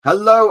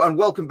Hello and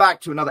welcome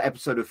back to another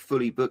episode of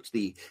Fully Booked,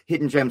 the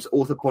Hidden Gems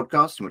author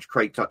podcast, in which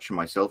Craig Touch and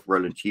myself,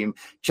 Roland Hume,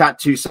 chat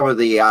to some of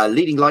the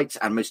leading lights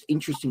and most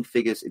interesting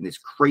figures in this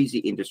crazy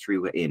industry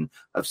we're in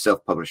of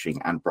self-publishing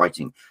and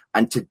writing.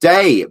 And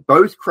today,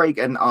 both Craig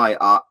and I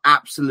are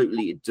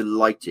absolutely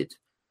delighted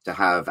to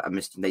have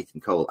Mr.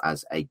 Nathan Cole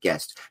as a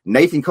guest.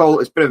 Nathan Cole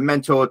is a bit of a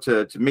mentor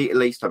to me, at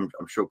least. I'm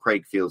sure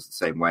Craig feels the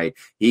same way.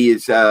 He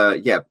is,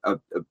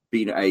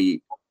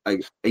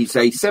 he's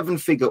a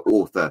seven-figure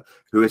author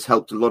who has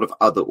helped a lot of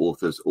other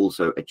authors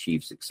also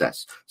achieve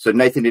success. So,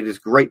 Nathan, it is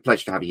a great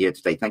pleasure to have you here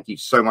today. Thank you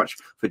so much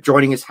for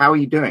joining us. How are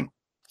you doing?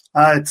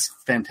 It's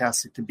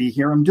fantastic to be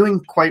here. I'm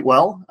doing quite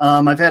well.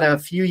 I've had a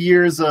few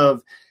years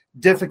of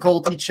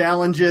difficulty,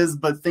 challenges,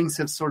 but things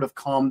have sort of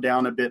calmed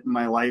down a bit in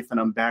my life, and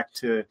I'm back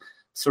to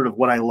sort of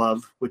what I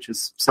love, which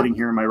is sitting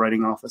here in my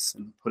writing office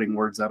and putting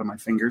words out of my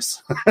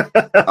fingers.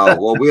 Oh,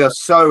 well, we are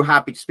so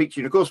happy to speak to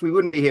you. And of course, we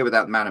wouldn't be here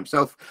without the man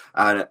himself,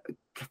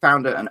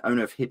 founder and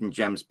owner of Hidden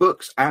Gems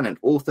Books and an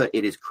author.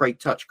 It is Craig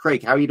Touch.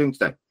 Craig, how are you doing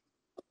today?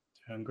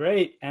 Doing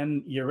great.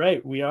 And you're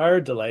right. We are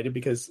delighted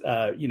because,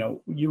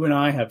 you and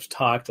I have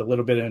talked a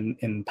little bit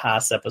in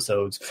past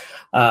episodes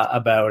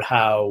about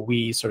how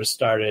we sort of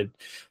started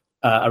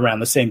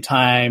around the same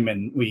time,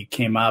 and we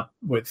came up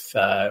with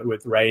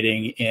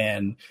writing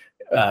in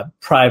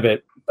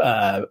private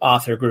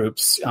author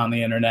groups on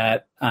the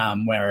internet,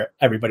 where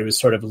everybody was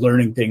sort of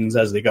learning things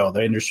as they go.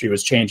 The industry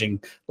was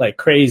changing like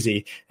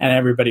crazy, and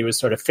everybody was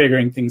sort of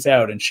figuring things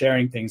out and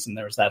sharing things. And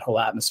there was that whole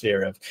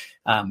atmosphere of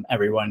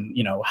everyone,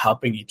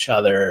 helping each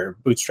other,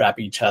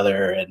 bootstrapping each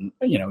other, and,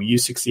 you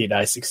succeed,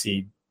 I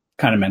succeed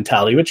kind of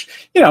mentality,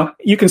 which,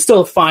 you can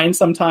still find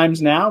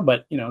sometimes now,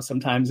 but,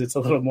 sometimes it's a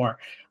little more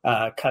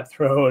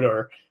cutthroat,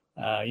 or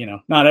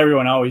not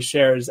everyone always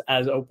shares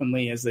as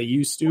openly as they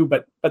used to,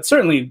 but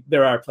certainly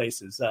there are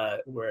places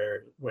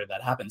where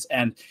that happens.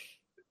 And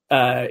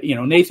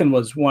Nathan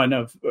was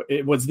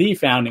was the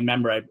founding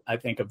member, I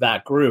think, of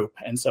that group,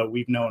 and so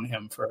we've known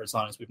him for as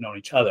long as we've known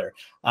each other,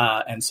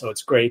 and so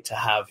it's great to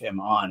have him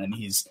on. And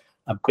he's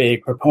a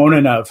big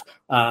proponent of,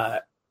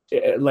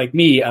 like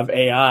me, of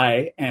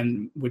AI,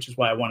 and which is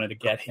why I wanted to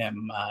get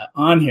him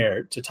on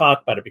here to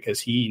talk about it, because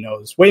he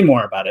knows way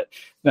more about it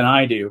than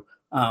I do.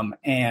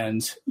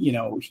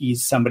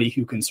 He's somebody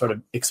who can sort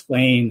of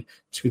explain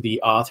to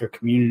the author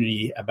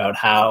community about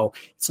how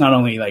it's not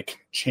only like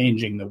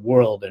changing the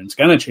world, and it's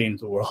going to change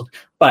the world,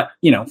 but,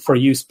 for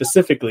you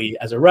specifically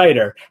as a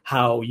writer,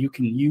 how you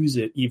can use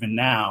it even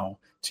now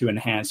to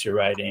enhance your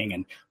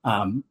writing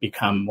and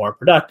become more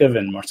productive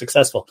and more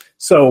successful.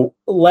 So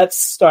let's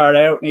start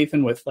out,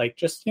 Nathan, with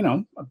just,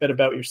 a bit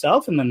about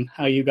yourself, and then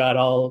how you got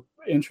all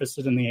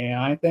interested in the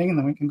AI thing, and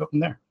then we can go from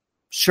there.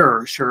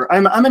 Sure.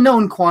 I'm a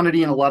known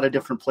quantity in a lot of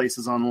different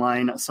places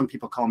online. Some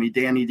people call me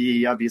Danny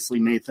D. Obviously,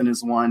 Nathan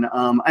is one.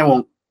 I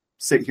won't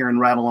sit here and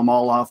rattle them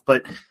all off,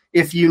 but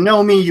if you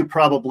know me, you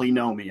probably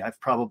know me. I've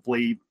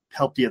probably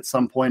helped you at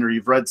some point, or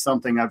you've read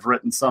something I've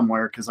written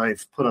somewhere, because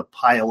I've put a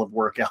pile of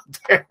work out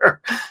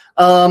there.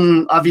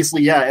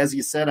 Obviously, yeah, as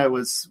you said, I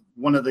was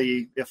one of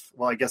the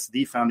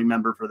founding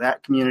member for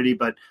that community,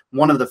 but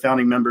one of the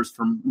founding members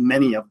for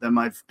many of them.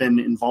 I've been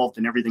involved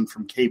in everything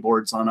from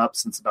keyboards on up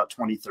since about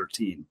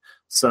 2013.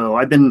 So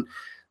I've been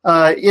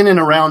in and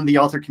around the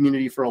author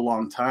community for a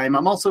long time.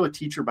 I'm also a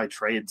teacher by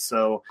trade.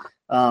 So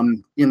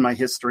in my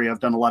history, I've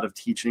done a lot of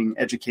teaching,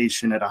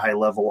 education at a high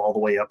level, all the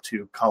way up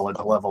to college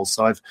level.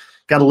 So I've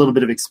got a little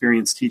bit of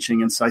experience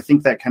teaching. And so I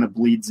think that kind of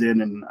bleeds in,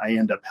 and I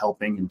end up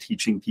helping and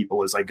teaching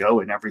people as I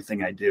go in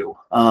everything I do.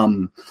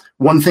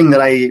 One thing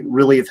that I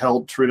really have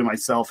held true to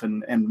myself,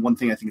 and one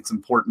thing I think it's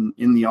important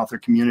in the author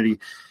community,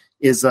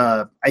 is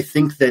I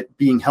think that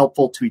being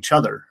helpful to each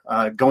other,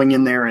 going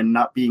in there and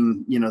not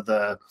being,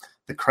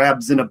 the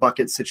crabs in a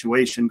bucket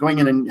situation, going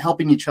in and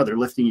helping each other,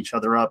 lifting each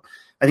other up.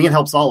 I think it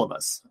helps all of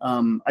us.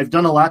 I've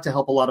done a lot to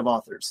help a lot of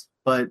authors,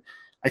 but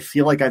I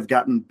feel like I've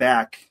gotten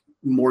back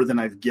more than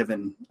I've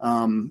given.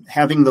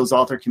 Having those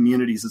author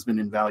communities has been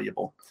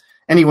invaluable.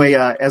 Anyway,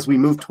 as we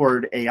move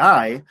toward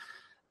AI,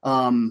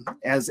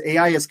 as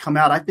AI has come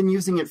out, I've been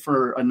using it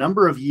for a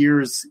number of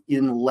years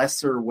in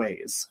lesser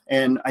ways.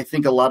 And I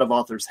think a lot of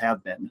authors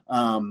have been.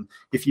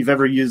 If you've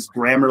ever used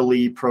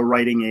Grammarly, Pro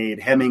Writing Aid,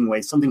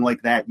 Hemingway, something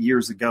like that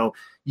years ago,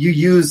 you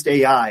used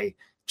AI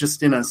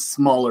just in a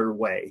smaller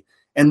way.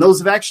 And those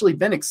have actually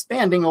been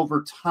expanding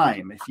over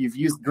time. If you've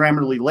used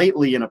Grammarly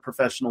lately in a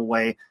professional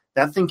way,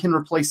 that thing can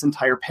replace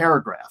entire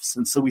paragraphs.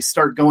 And so we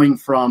start going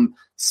from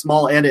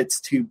small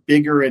edits to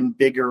bigger and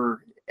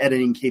bigger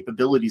editing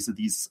capabilities of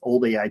these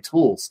old AI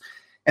tools.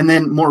 And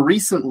then more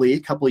recently,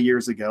 a couple of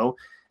years ago,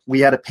 we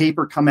had a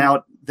paper come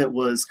out that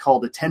was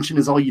called Attention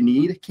is All You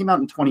Need. It came out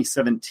in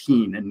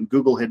 2017, and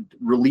Google had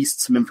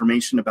released some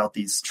information about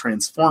these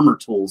transformer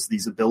tools,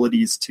 these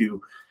abilities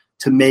to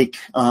make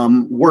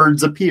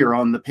words appear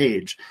on the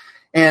page.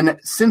 And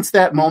since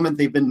that moment,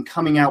 they've been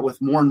coming out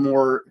with more and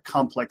more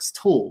complex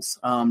tools.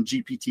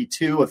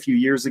 GPT-2 a few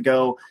years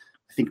ago,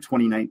 I think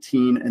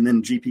 2019, and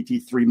then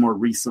GPT-3 more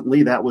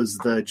recently. That was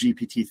the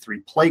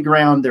GPT-3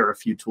 playground. There are a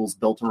few tools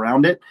built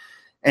around it.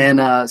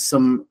 And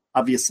some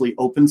Obviously,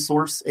 open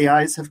source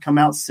AIs have come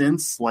out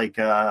since, like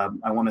I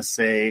want to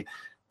say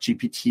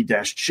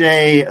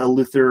GPT-J,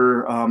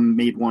 Luther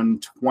made one,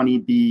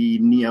 20B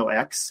Neo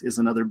X is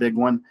another big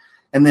one.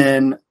 And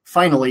then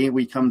finally,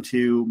 we come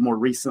to more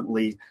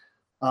recently,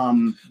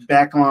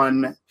 back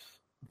on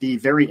the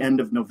very end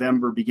of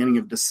November, beginning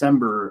of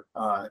December,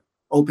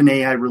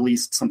 OpenAI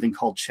released something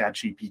called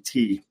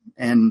ChatGPT.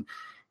 And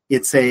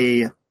it's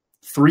a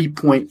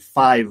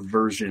 3.5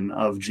 version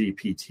of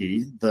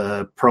GPT,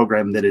 the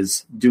program that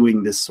is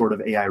doing this sort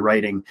of AI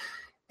writing.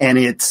 And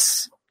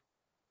it's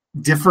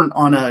different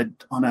on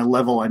a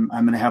level I'm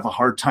going to have a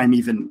hard time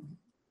even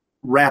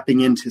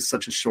wrapping into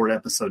such a short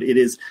episode. It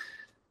is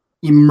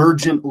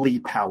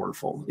emergently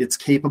powerful. It's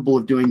capable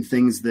of doing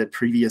things that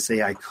previous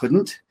AI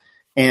couldn't.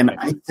 And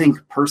I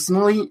think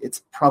personally,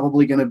 it's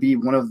probably going to be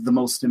one of the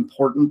most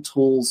important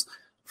tools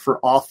for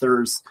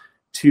authors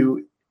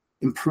to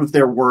improve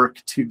their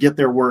work, to get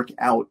their work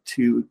out,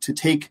 to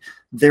take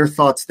their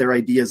thoughts, their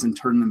ideas, and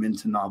turn them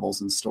into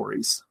novels and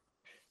stories.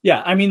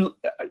 Yeah, I mean,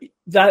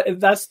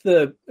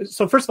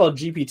 so first of all,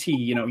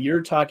 GPT,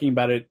 you're talking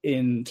about it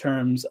in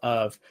terms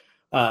of,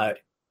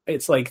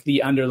 it's like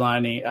the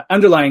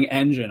underlying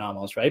engine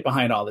almost, right,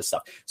 behind all this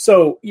stuff.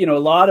 So, a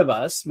lot of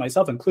us,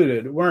 myself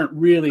included, weren't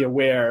really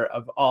aware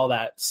of all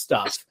that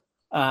stuff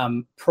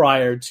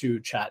prior to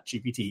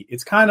ChatGPT.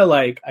 It's kind of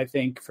like, I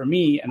think for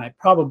me, and I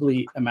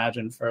probably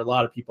imagine for a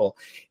lot of people,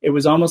 it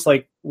was almost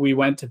like we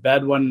went to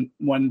bed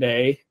one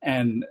day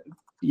and,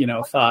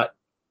 thought,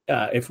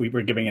 if we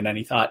were giving it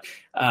any thought,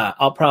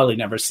 I'll probably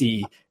never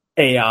see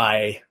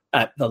AI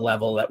at the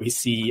level that we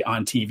see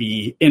on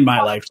TV in my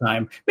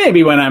lifetime.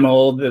 Maybe when I'm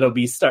old, it'll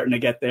be starting to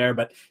get there,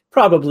 but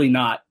probably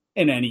not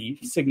in any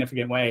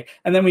significant way.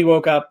 And then we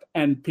woke up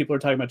and people were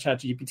talking about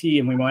ChatGPT,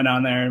 and we went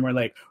on there and we're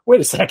like, wait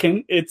a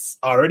second, it's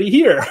already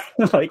here.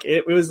 Like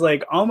it was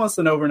like almost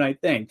an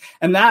overnight thing.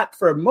 And that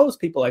for most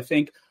people, I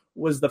think,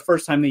 was the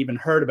first time they even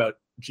heard about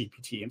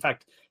GPT. In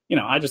fact,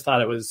 I just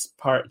thought it was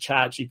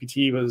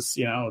ChatGPT was,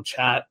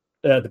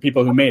 the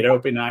people who made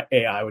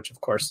OpenAI, which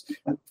of course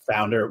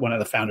one of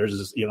the founders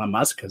is Elon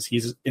Musk, because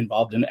he's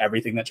involved in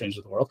everything that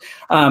changes the world.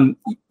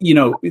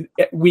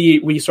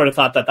 We sort of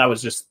thought that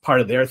was just part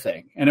of their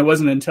thing. And it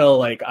wasn't until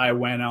like I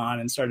went on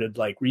and started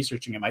like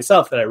researching it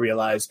myself that I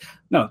realized,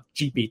 no,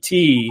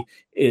 GPT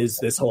is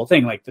this whole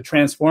thing. Like the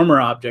transformer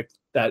object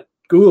that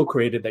Google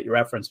created that you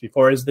referenced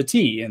before is the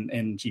T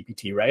in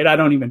GPT, right? I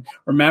don't even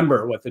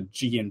remember what the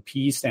G and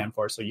P stand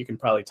for, so you can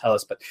probably tell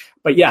us.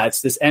 But yeah,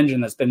 it's this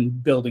engine that's been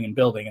building and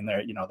building, and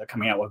they're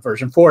coming out with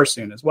version 4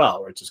 soon as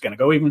well, which is going to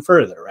go even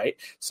further, right?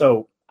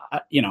 So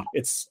I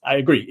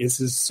agree.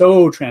 This is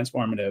so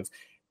transformative,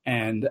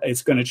 and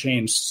it's going to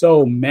change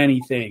so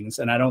many things,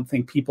 and I don't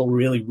think people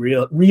really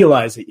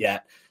realize it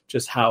yet,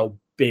 just how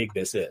big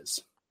this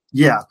is.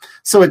 Yeah.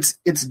 So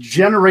it's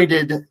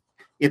generated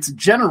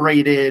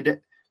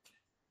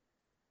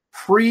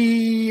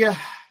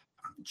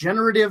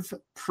generative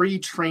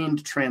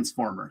pre-trained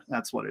transformer.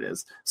 That's what it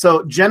is.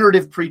 So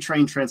generative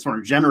pre-trained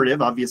transformer.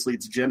 Generative, obviously,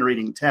 it's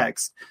generating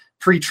text.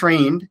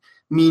 Pre-trained,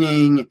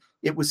 meaning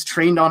it was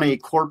trained on a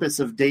corpus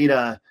of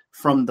data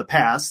from the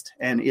past,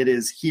 and it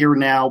is here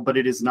now, but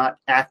it is not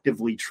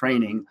actively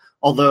training.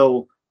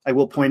 Although I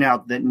will point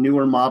out that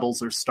newer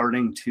models are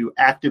starting to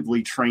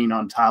actively train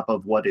on top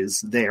of what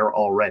is there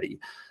already.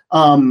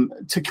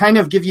 To kind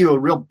of give you a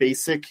real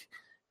basic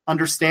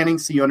understanding,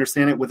 so you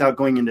understand it without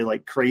going into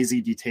like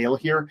crazy detail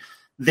here,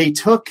 they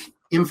took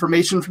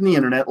information from the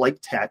internet like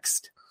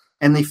text,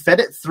 and they fed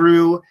it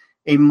through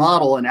a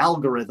model, an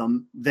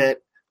algorithm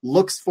that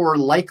looks for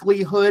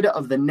likelihood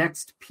of the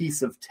next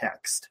piece of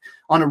text.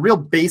 On a real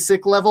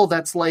basic level,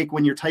 that's like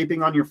when you're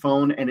typing on your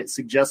phone and it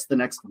suggests the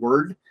next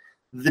word.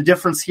 The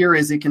difference here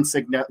is it can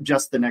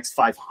suggest the next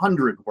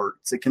 500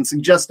 words. It can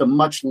suggest a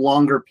much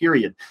longer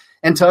period.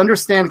 And to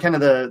understand kind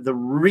of the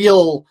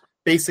real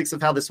basics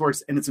of how this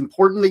works, and it's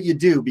important that you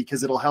do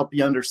because it'll help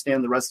you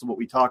understand the rest of what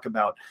we talk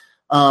about.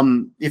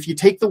 If you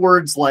take the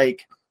words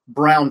like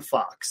brown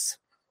fox,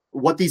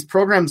 what these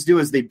programs do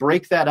is they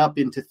break that up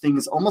into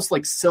things almost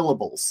like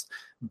syllables.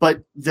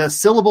 But the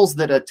syllables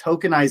that a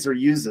tokenizer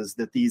uses,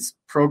 that these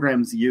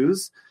programs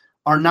use,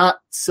 are not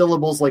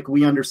syllables like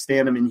we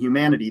understand them in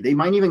humanity. They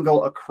might even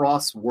go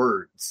across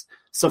words.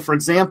 So, for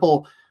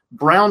example,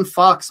 brown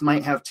fox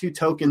might have 2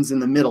 tokens in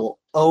the middle.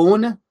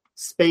 Own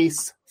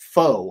space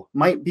foe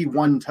might be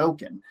 1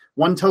 token.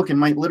 1 token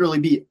might literally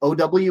be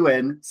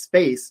OWN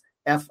space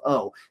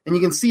FO. And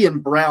you can see in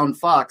brown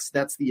fox,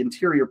 that's the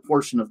interior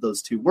portion of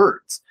those 2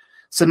 words.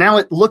 So now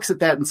it looks at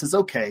that and says,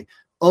 okay,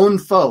 own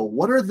foe.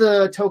 What are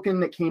the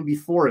token that came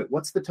before it?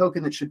 What's the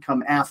token that should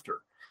come after?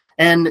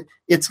 And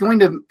it's going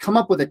to come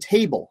up with a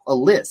table, a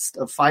list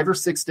of 5 or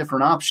 6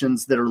 different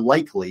options that are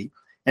likely,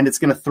 and it's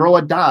going to throw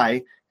a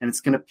die, and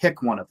it's going to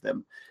pick one of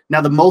them.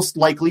 Now, the most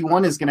likely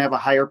one is going to have a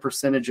higher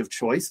percentage of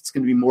choice. It's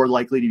going to be more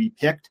likely to be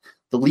picked.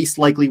 The least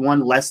likely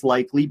one, less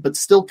likely, but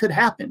still could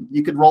happen.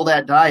 You could roll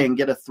that die and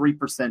get a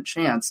 3%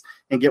 chance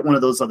and get one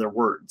of those other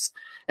words.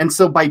 And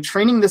so by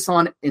training this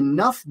on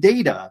enough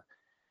data,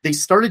 they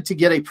started to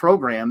get a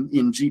program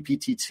in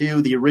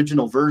GPT-2, the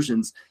original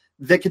versions,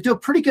 that could do a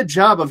pretty good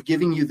job of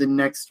giving you the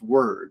next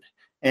word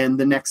and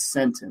the next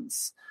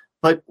sentence.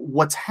 But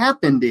what's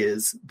happened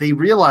is they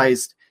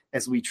realized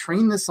as we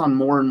train this on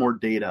more and more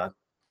data,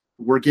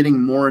 we're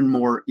getting more and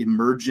more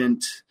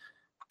emergent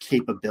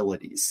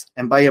capabilities.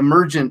 And by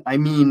emergent, I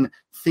mean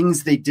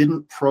things they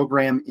didn't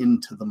program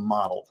into the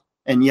model,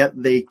 and yet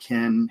they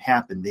can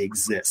happen. They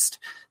exist.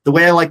 The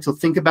way I like to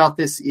think about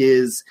this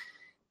is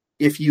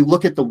if you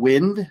look at the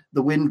wind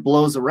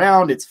blows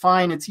around, it's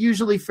fine. It's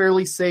usually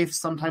fairly safe.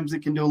 Sometimes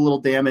it can do a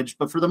little damage,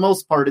 but for the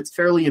most part, it's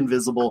fairly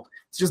invisible.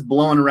 It's just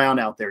blowing around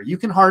out there. You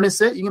can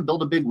harness it. You can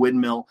build a big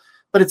windmill,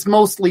 but it's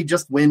mostly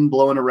just wind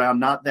blowing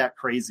around, not that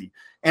crazy.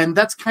 And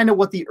that's kind of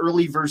what the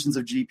early versions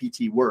of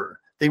GPT were.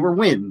 They were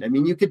wind. I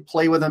mean, you could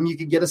play with them. You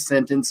could get a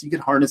sentence. You could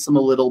harness them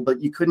a little,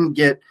 but you couldn't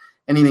get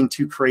anything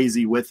too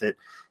crazy with it.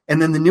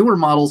 And then the newer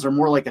models are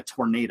more like a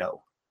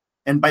tornado.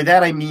 And by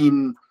that, I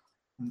mean,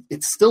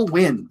 it's still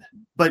wind,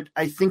 but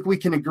I think we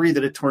can agree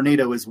that a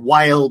tornado is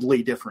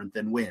wildly different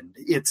than wind.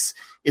 It's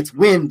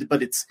wind,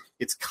 but it's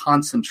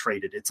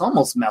concentrated. It's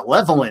almost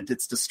malevolent.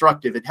 It's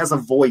destructive. It has a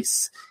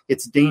voice.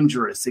 It's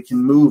dangerous. It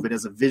can move. It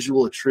has a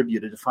visual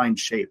attribute, a defined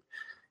shape.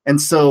 And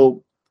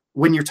so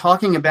when you're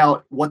talking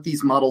about what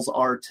these models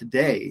are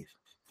today,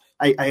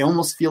 I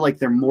almost feel like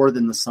they're more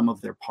than the sum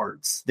of their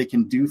parts. They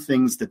can do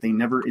things that they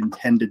never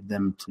intended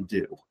them to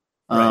do.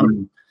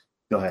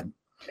 Go ahead.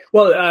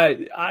 Well,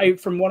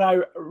 from what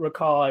I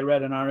recall, I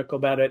read an article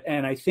about it,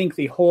 and I think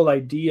the whole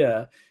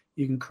idea,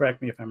 you can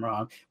correct me if I'm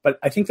wrong, but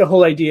I think the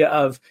whole idea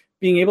of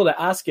being able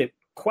to ask it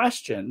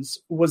questions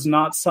was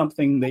not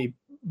something they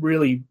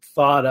really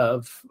thought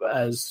of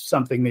as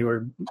something they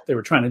were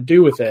trying to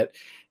do with it.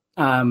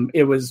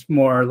 It was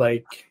more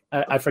like,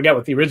 I forget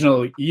what the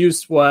original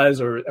use was,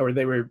 or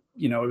they were,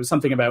 it was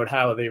something about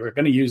how they were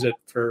going to use it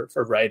for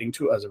writing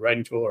tool, as a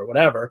writing tool or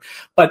whatever.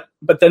 But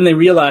then they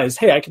realized,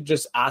 hey, I could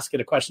just ask it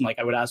a question like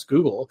I would ask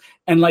Google,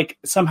 and like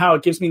somehow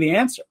it gives me the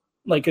answer.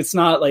 Like it's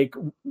not like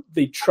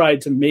they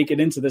tried to make it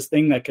into this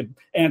thing that could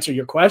answer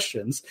your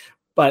questions,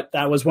 but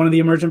that was one of the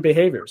emergent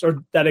behaviors,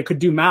 or that it could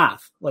do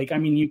math. Like, I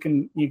mean, you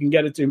can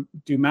get it to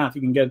do math.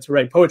 You can get it to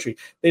write poetry.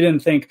 They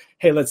didn't think,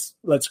 hey, let's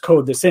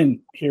code this in.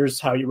 Here's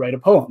how you write a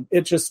poem.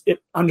 It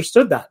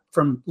understood that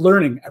from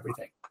learning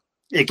everything.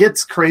 It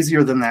gets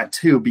crazier than that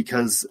too,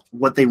 because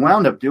what they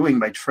wound up doing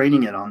by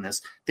training it on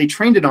this, they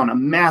trained it on a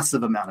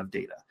massive amount of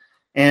data.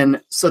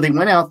 And so they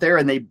went out there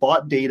and they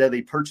bought data.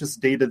 They purchased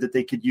data that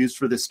they could use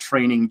for this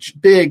training,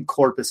 big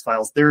corpus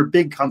files. There are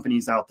big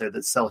companies out there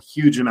that sell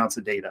huge amounts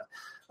of data.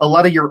 A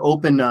lot of your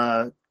open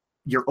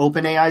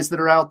AIs that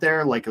are out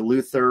there, like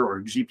Eleuther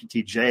or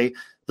GPT-J,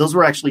 those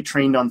were actually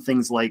trained on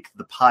things like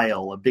the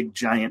Pile, a big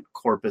giant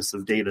corpus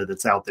of data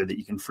that's out there that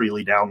you can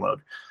freely download.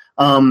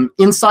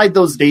 Inside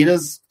those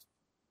data's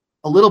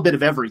a little bit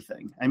of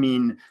everything. I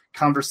mean,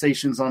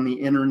 conversations on the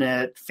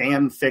internet,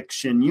 fan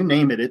fiction, you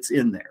name it, it's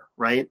in there,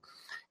 right?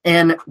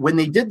 And when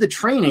they did the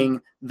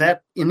training,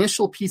 that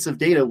initial piece of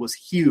data was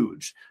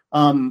huge.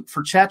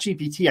 For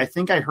ChatGPT, I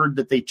think I heard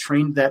that they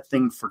trained that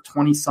thing for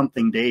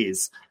 20-something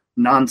days,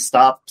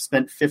 nonstop,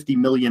 spent $50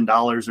 million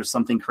or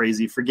something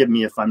crazy. Forgive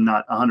me if I'm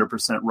not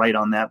 100% right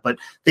on that, but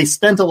they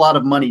spent a lot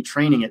of money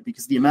training it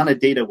because the amount of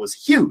data was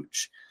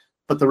huge.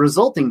 But the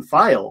resulting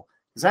file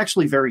is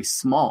actually very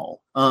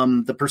small.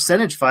 The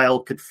percentage file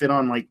could fit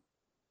on like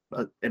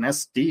an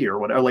SD or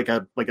whatever,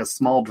 like a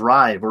small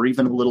drive, or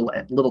even a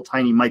little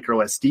tiny micro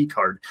SD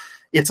card.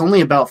 It's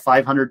only about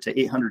 500 to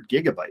 800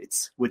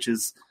 gigabytes, which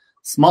is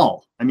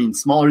small. I mean,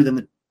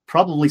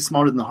 probably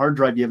smaller than the hard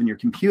drive you have in your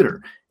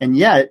computer. And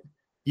yet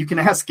you can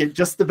ask it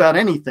just about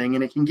anything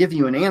and it can give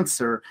you an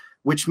answer,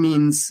 which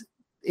means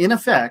in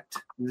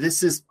effect,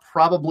 this is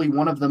probably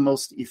one of the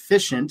most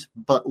efficient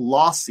but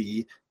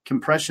lossy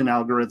compression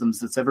algorithms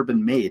that's ever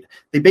been made.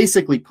 They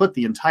basically put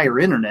the entire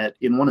internet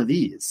in one of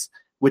these,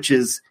 which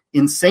is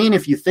insane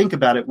if you think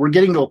about it. We're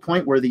getting to a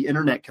point where the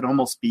internet can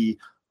almost be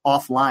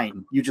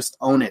offline. You just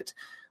own it.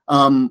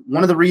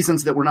 One of the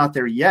reasons that we're not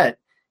there yet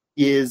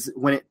is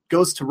when it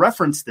goes to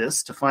reference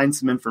this to find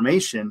some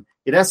information,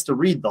 it has to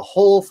read the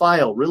whole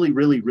file really,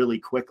 really, really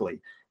quickly.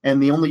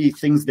 And the only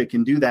things that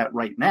can do that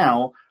right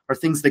now are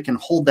things that can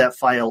hold that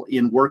file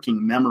in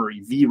working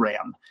memory,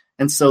 VRAM.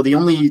 And so the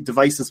only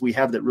devices we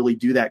have that really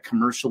do that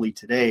commercially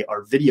today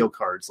are video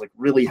cards, like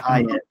really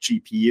high-end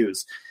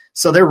GPUs.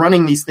 So they're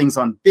running these things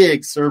on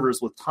big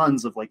servers with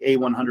tons of like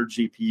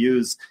A100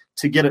 GPUs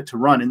to get it to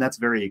run, and that's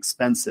very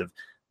expensive.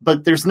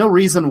 But there's no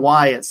reason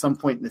why at some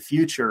point in the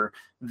future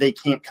they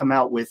can't come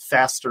out with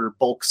faster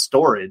bulk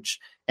storage,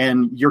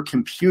 and your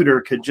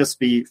computer could just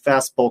be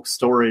fast bulk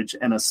storage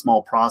and a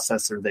small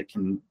processor that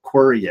can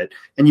query it.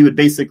 And you would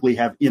basically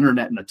have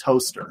internet in a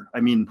toaster.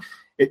 I mean,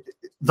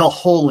 the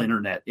whole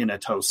internet in a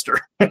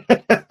toaster.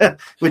 I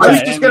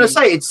was just going to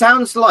say, it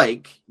sounds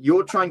like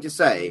you're trying to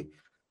say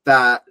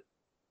that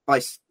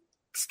by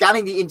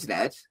scanning the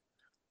internet,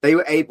 they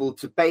were able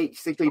to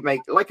basically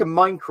make like a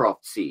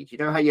Minecraft seed. You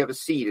know how you have a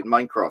seed in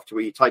Minecraft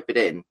where you type it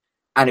in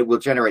and it will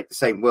generate the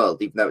same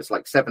world, even though it's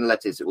like 7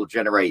 letters, it will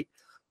generate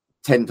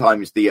 10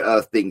 times the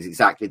Earth things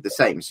exactly the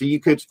same. So you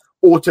could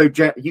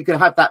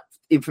have that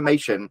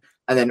information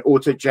and then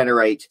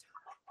auto-generate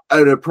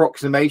an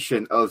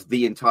approximation of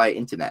the entire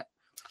internet.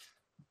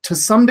 To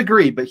some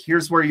degree, but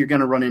here's where you're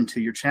going to run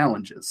into your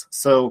challenges.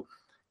 So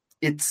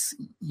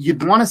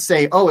you'd want to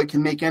say, oh, it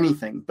can make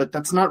anything, but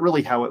that's not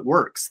really how it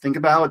works. Think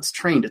about how it's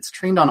trained. It's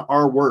trained on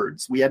our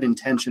words. We had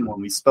intention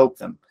when we spoke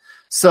them.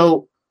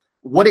 So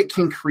what it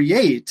can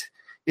create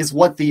is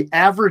what the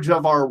average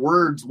of our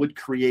words would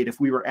create if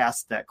we were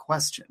asked that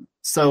question.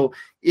 So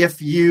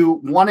if you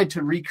wanted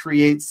to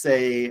recreate,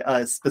 say,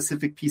 a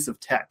specific piece of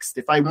text,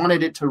 if I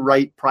wanted it to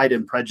write Pride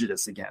and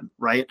Prejudice again,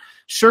 right?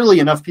 Surely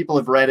enough people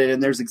have read it,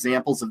 and there's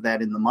examples of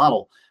that in the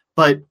model,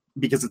 but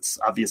because it's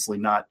obviously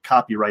not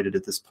copyrighted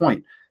at this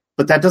point.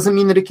 But that doesn't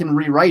mean that it can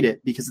rewrite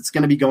it, because it's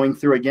going to be going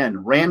through,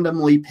 again,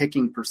 randomly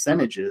picking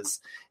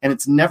percentages, and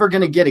it's never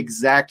going to get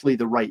exactly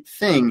the right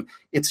thing.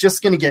 It's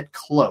just going to get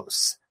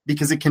close,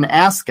 because it can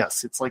ask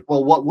us. It's like,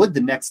 well, what would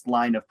the next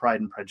line of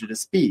Pride and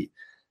Prejudice be?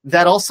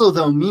 That also,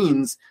 though,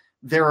 means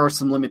there are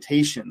some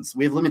limitations.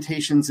 We have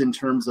limitations in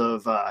terms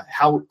of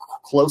how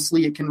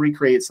closely it can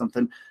recreate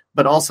something,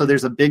 but also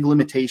there's a big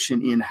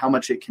limitation in how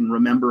much it can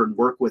remember and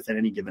work with at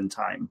any given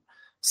time.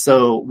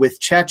 So with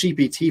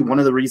ChatGPT, one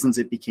of the reasons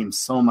it became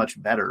so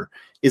much better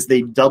is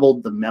they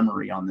doubled the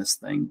memory on this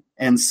thing.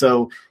 And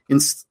so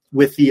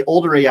with the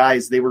older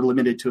AIs, they were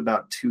limited to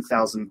about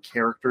 2,000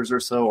 characters or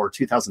so, or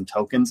 2,000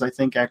 tokens, I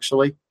think,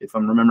 actually, if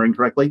I'm remembering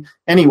correctly.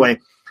 Anyway,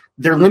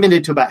 they're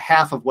limited to about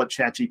half of what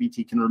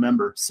ChatGPT can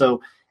remember.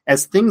 So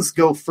as things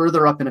go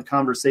further up in a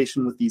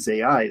conversation with these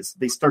AIs,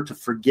 they start to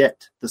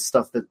forget the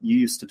stuff that you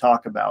used to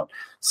talk about.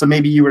 So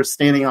maybe you were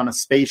standing on a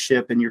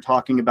spaceship and you're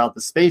talking about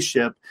the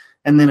spaceship,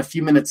 and then a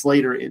few minutes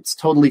later, it's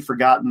totally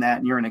forgotten that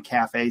and you're in a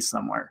cafe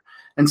somewhere.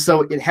 And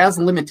so it has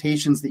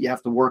limitations that you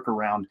have to work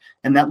around.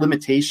 And that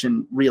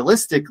limitation,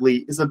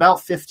 realistically, is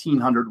about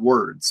 1,500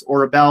 words,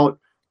 or about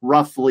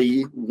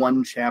roughly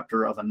one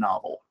chapter of a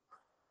novel.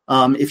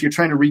 If you're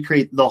trying to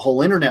recreate the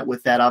whole internet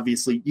with that,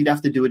 obviously, you'd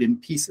have to do it in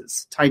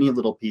pieces, tiny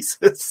little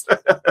pieces.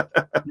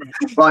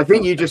 Well, I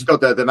think you just got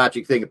the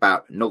magic thing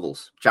about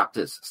novels,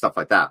 chapters, stuff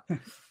like that.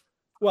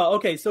 Well,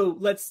 okay, so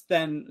let's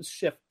then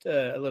shift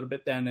a little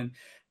bit then and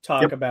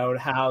talk about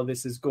how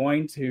this is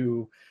going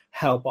to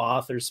help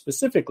authors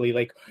specifically.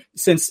 Like,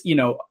 since,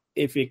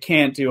 if you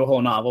can't do a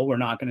whole novel, we're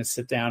not going to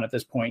sit down at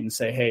this point and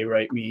say, hey,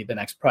 write me the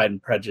next Pride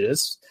and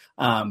Prejudice.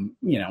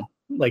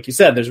 Like you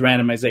said, there's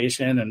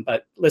randomization,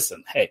 but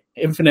listen, hey,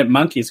 infinite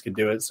monkeys could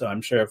do it. So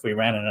I'm sure if we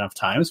ran it enough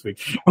times,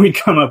 we'd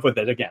come up with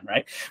it again,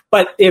 right?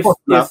 But if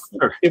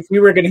we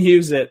were going to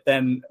use it,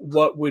 then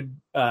what would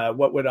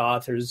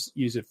authors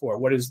use it for?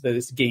 What is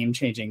this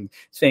game-changing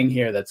thing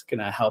here that's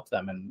going to help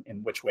them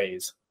in which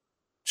ways?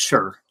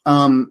 Sure.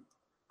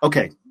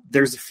 Okay,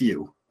 there's a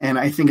few, and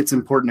I think it's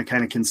important to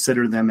kind of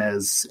consider them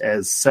as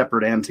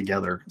separate and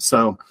together.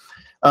 So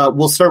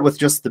we'll start with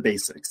just the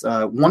basics.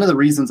 One of the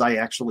reasons I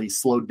actually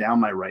slowed down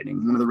my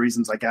writing, one of the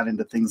reasons I got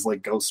into things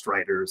like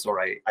ghostwriters,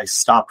 or I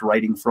stopped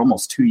writing for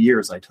almost 2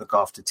 years, I took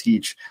off to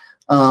teach,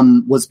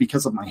 was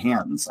because of my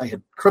hands. I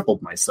had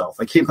crippled myself.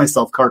 I gave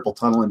myself carpal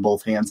tunnel in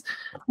both hands.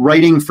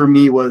 Writing for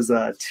me was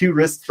 2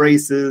 wrist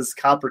braces,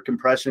 copper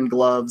compression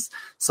gloves,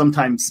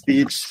 sometimes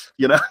speech,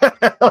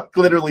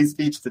 literally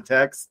speech to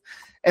text.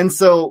 And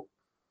so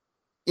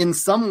in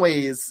some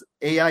ways,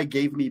 AI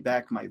gave me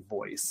back my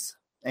voice.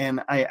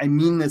 And I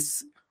mean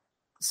this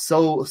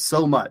so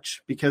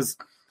much, because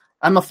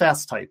I'm a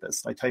fast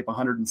typist. I type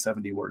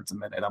 170 words a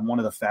minute. I'm one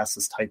of the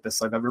fastest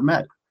typists I've ever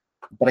met,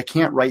 but I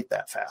can't write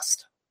that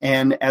fast.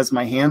 And as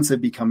my hands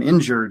have become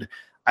injured,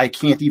 I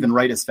can't even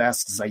write as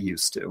fast as I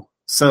used to.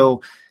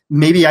 So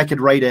maybe I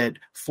could write at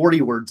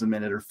 40 words a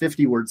minute or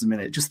 50 words a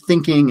minute, just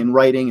thinking and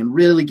writing and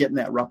really getting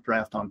that rough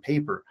draft on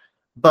paper.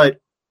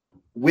 But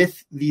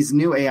with these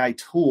new AI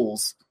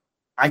tools,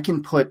 I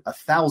can put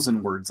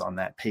 1,000 words on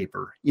that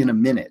paper in a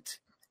minute,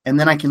 and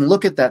then I can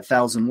look at that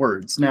 1,000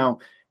 words. Now,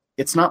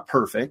 it's not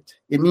perfect.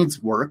 It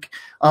needs work.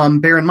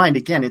 Bear in mind,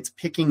 again, it's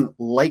picking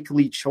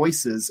likely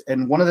choices.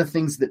 And one of the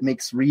things that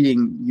makes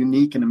reading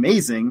unique and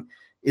amazing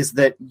is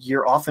that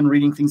you're often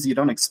reading things you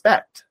don't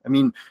expect. I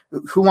mean,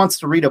 who wants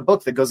to read a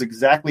book that goes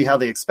exactly how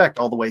they expect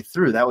all the way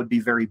through? That would be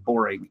very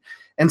boring.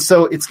 And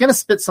so it's going to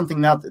spit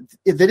something out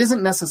that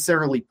isn't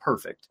necessarily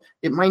perfect.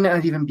 It might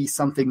not even be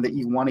something that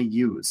you want to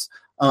use.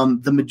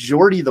 The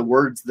majority of the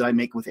words that I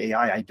make with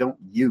AI, I don't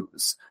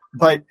use.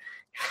 But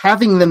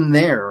having them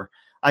there,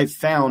 I've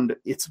found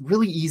it's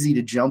really easy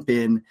to jump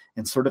in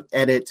and sort of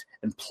edit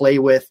and play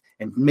with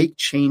and make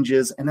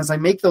changes. And as I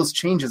make those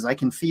changes, I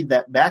can feed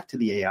that back to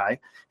the AI,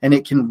 and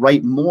it can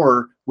write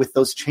more with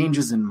those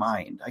changes in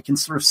mind. I can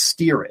sort of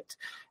steer it.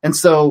 And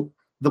so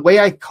the way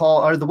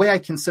I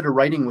consider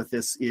writing with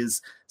this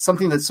is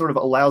something that sort of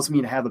allows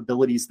me to have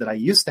abilities that I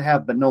used to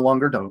have but no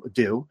longer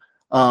do.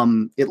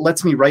 It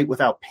lets me write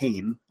without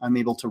pain. I'm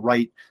able to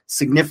write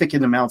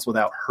significant amounts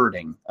without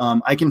hurting.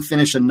 I can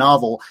finish a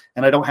novel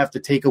and I don't have to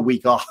take a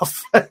week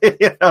off,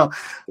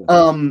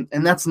 and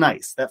that's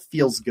nice. That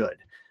feels good.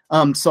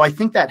 So I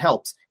think that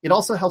helps. It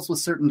also helps with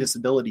certain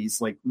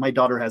disabilities. Like my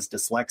daughter has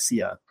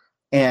dyslexia,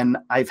 and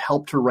I've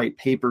helped her write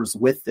papers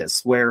with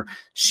this, where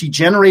she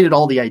generated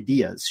all the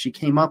ideas. She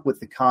came up with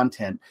the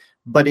content,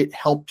 but it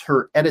helped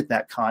her edit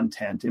that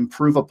content,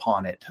 improve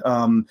upon it,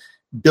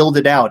 build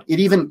it out. It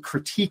even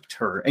critiqued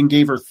her and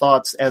gave her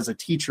thoughts as a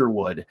teacher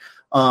would,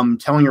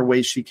 telling her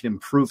ways she could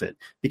improve it.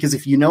 Because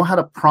if you know how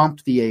to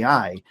prompt the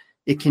AI,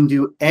 it can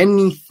do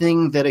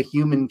anything that a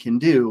human can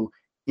do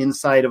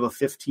inside of a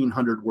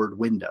 1,500 word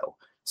window.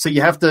 So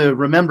you have to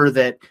remember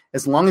that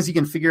as long as you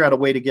can figure out a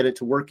way to get it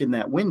to work in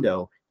that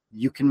window,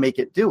 you can make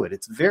it do it.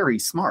 It's very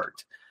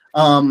smart.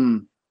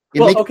 So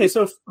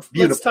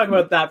let's talk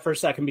about that for a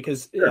second,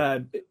 because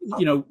Sure.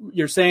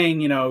 You're saying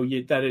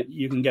that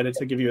you can get it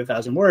to give you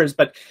 1,000 words,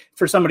 but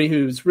for somebody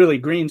who's really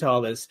green to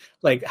all this,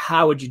 like,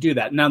 how would you do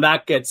that? Now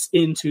that gets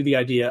into the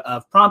idea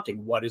of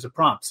prompting. What is a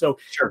prompt? So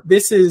Sure.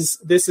 this is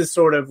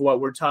sort of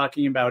what we're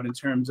talking about in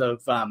terms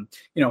of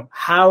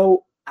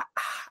how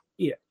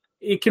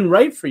it can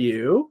write for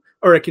you,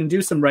 or it can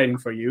do some writing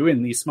for you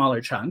in these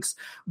smaller chunks,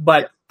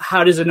 but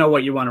how does it know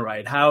what you want to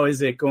write? How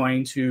is it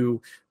going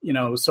to,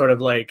 sort of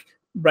like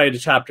write a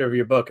chapter of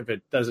your book if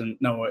it doesn't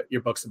know what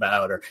your book's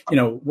about? Or,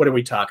 what are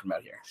we talking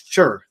about here?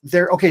 Sure.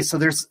 So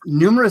there's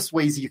numerous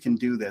ways you can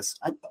do this.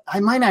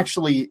 I might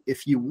actually,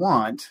 if you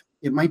want,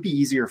 it might be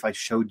easier if I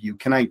showed you.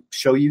 Can I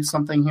show you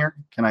something here?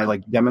 Can I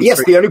demonstrate?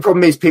 Yes, the only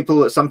problem is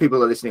some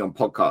people are listening on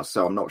podcasts,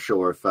 so I'm not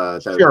sure if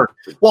Sure.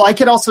 Well, I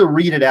could also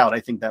read it out.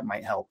 I think that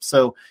might help.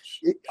 So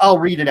I'll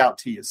read it out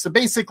to you. So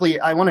basically,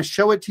 I want to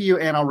show it to you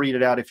and I'll read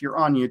it out. If you're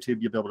on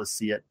YouTube, you'll be able to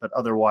see it, but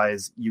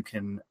otherwise you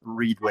can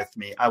read with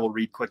me. I will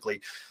read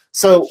quickly.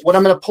 So what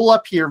I'm going to pull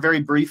up here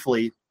very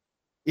briefly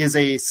is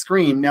a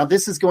screen. Now,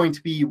 this is going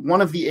to be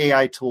one of the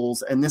AI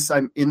tools, and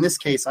in this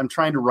case, I'm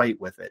trying to write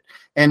with it.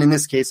 And in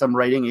this case, I'm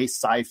writing a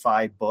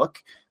sci-fi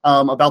book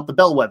about the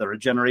Bellwether, a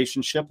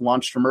generation ship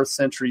launched from Earth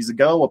centuries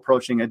ago,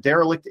 approaching a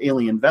derelict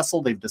alien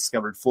vessel they've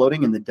discovered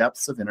floating in the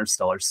depths of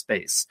interstellar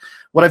space.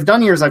 What I've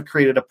done here is I've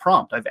created a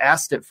prompt. I've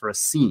asked it for a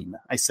scene.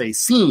 I say,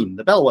 scene,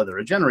 the Bellwether,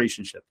 a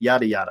generation ship,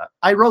 yada, yada.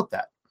 I wrote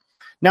that.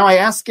 Now I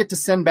ask it to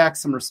send back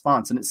some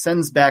response, and it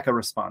sends back a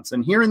response.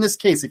 And here in this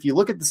case, if you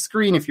look at the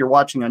screen, if you're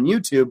watching on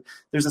YouTube,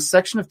 there's a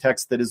section of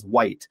text that is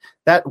white.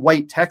 That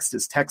white text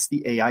is text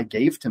the AI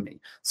gave to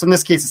me. So in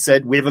this case, it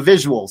said, "We have a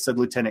visual," said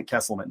Lieutenant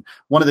Kesselman,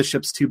 one of the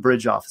ship's 2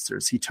 bridge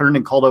officers. He turned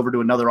and called over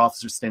to another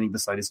officer standing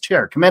beside his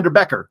chair. "Commander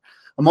Becker."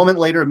 A moment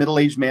later, a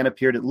middle-aged man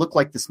appeared. "It looked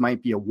like this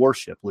might be a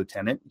warship,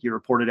 Lieutenant," he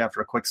reported after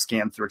a quick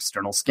scan through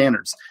external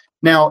scanners.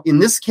 Now, in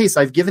this case,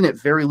 I've given it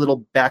very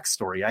little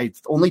backstory.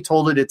 I've only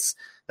told it it's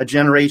a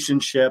generation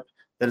ship,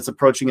 that it's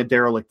approaching a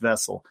derelict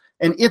vessel.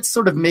 And it's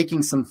sort of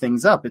making some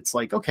things up. It's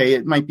like, okay,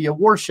 it might be a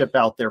warship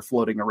out there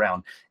floating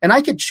around. And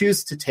I could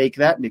choose to take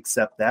that and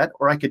accept that,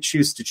 or I could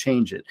choose to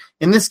change it.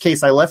 In this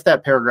case, I left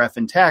that paragraph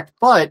intact,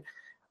 but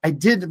I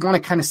did want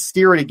to kind of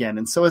steer it again.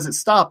 And so as it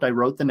stopped, I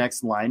wrote the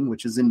next line,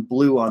 which is in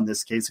blue on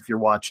this case, if you're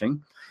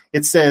watching.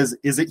 It says,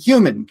 "Is it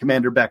human?"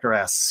 Commander Becker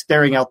asks,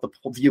 staring out the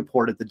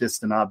viewport at the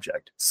distant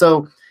object.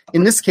 So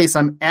in this case,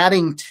 I'm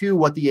adding to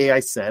what the AI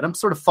said. I'm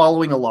sort of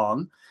following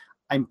along.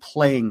 I'm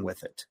playing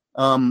with it.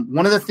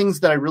 One of the things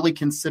that I really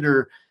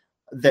consider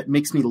that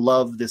makes me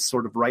love this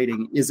sort of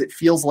writing is it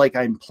feels like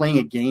I'm playing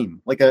a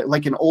game, like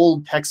an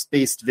old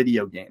text-based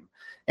video game.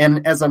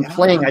 And as I'm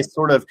playing, I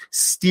sort of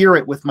steer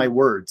it with my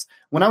words.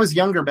 When I was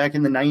younger, back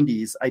in the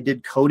 90s, I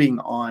did coding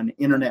on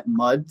internet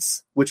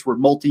MUDs, which were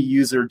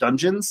multi-user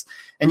dungeons.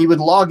 And you would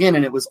log in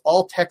and it was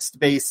all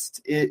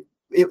text-based.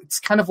 It's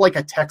kind of like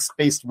a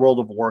text-based World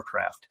of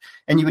Warcraft.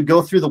 And you would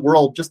go through the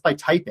world just by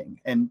typing.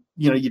 And,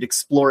 you'd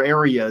explore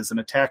areas and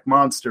attack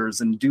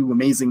monsters and do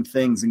amazing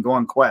things and go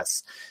on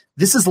quests.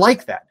 This is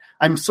like that.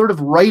 I'm sort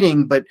of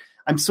writing, but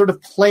I'm sort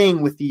of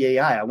playing with the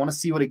AI. I want to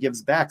see what it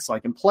gives back so I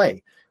can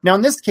play. Now,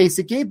 in this case,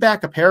 it gave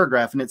back a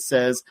paragraph and it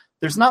says,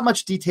 "There's not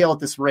much detail at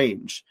this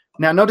range."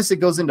 Now, notice it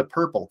goes into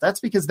purple. That's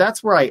because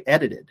that's where I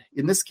edited.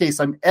 In this case,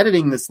 I'm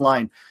editing this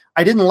line.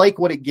 I didn't like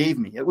what it gave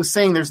me. It was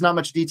saying there's not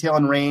much detail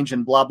in range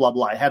and blah, blah,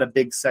 blah. I had a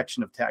big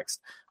section of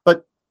text.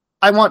 But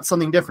I want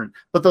something different.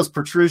 But those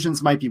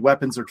protrusions might be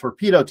weapons or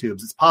torpedo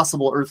tubes. It's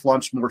possible Earth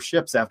launched more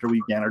ships after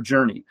we began our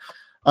journey.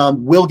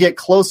 We'll get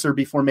closer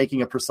before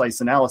making a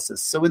precise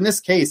analysis. So in this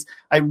case,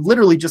 I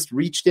literally just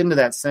reached into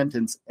that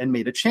sentence and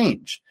made a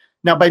change.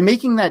 Now, by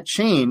making that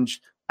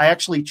change, I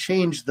actually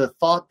changed the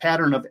thought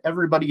pattern of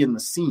everybody in the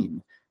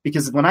scene.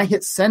 Because when I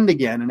hit send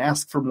again and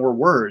ask for more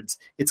words,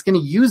 it's going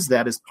to use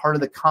that as part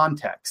of the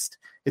context.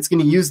 It's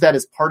going to use that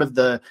as part of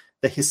the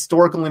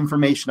historical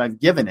information I've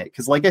given it.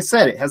 Because like I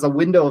said, it has a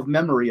window of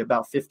memory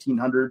about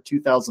 1,500,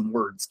 2,000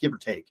 words, give or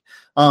take.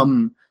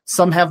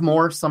 Some have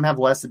more, some have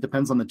less. It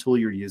depends on the tool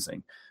you're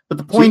using. But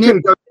the point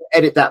is, go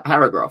edit that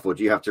paragraph, or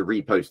do you have to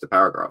repost the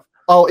paragraph?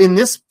 Oh, in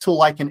this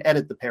tool, I can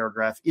edit the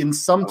paragraph. In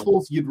some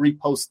tools, you'd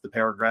repost the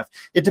paragraph.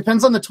 It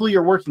depends on the tool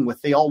you're working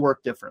with. They all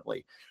work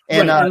differently.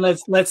 And, right. And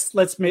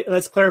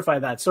let's clarify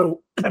that.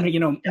 So,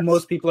 yes.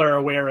 Most people are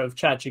aware of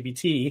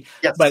ChatGPT,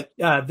 yes. But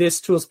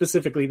this tool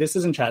specifically, this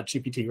isn't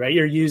ChatGPT, right?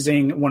 You're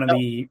using one of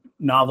the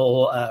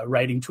novel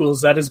writing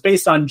tools that is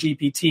based on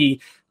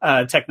GPT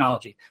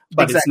technology,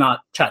 but It's not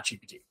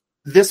ChatGPT.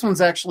 This one's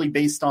actually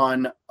based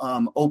on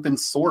open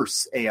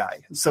source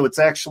AI. So it's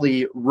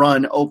actually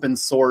run open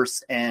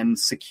source and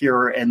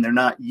secure, and they're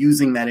not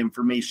using that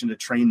information to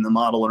train the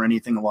model or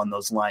anything along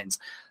those lines.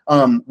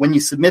 When you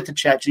submit to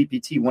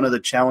ChatGPT, one of the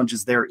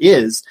challenges there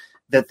is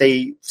that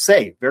they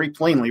say very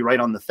plainly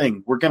right on the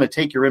thing, we're going to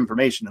take your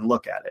information and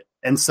look at it.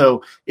 And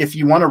so if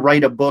you want to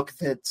write a book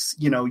that's,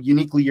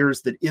 uniquely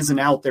yours that isn't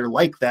out there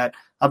like that,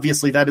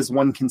 obviously that is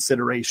one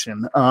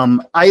consideration.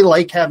 I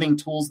like having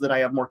tools that I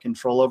have more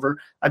control over.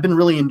 I've been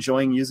really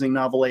enjoying using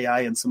Novel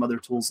AI and some other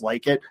tools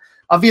like it.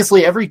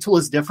 Obviously, every tool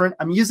is different.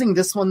 I'm using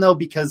this one, though,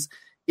 because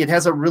it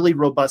has a really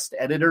robust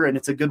editor, and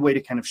it's a good way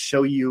to kind of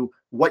show you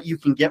what you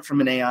can get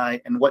from an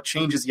AI and what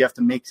changes you have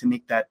to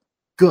make that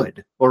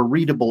good or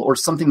readable or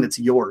something that's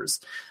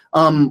yours.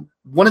 One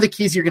of the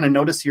keys you're going to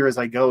notice here as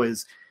I go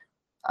is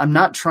I'm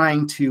not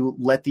trying to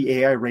let the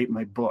AI rate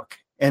my book.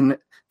 And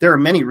there are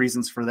many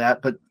reasons for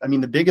that, but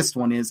the biggest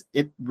one is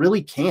it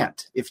really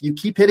can't. If you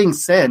keep hitting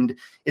send,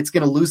 it's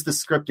going to lose the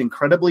script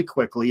incredibly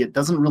quickly. It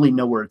doesn't really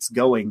know where it's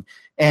going.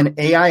 And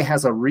AI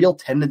has a real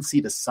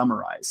tendency to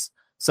summarize.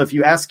 So if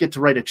you ask it to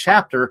write a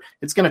chapter,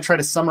 it's going to try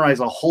to summarize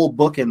a whole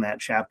book in that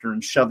chapter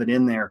and shove it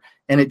in there.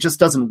 And it just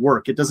doesn't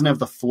work. It doesn't have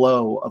the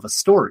flow of a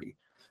story.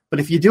 But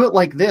if you do it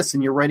like this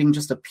and you're writing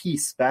just a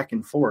piece back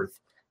and forth,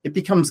 it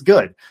becomes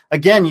good.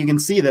 Again, you can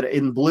see that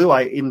in blue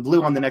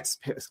on the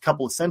next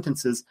couple of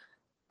sentences,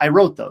 I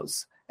wrote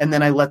those and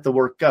then I let the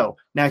work go.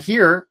 Now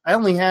here, I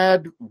only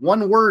had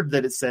one word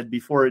that it said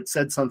before it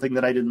said something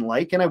that I didn't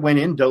like. And I went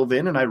in, dove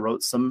in, and I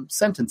wrote some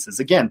sentences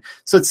again.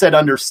 So it said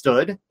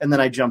understood. And then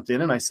I jumped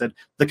in and I said,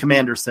 the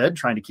commander said,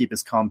 trying to keep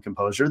his calm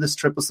composure, this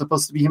trip was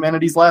supposed to be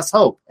humanity's last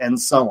hope, and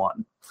so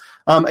on.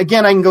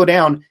 Again, I can go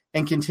down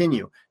and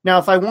continue. Now,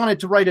 if I wanted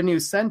to write a new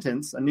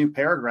sentence, a new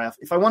paragraph,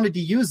 if I wanted to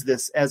use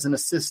this as an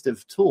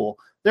assistive tool,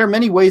 there are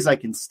many ways I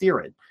can steer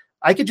it.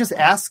 I could just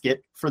ask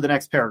it for the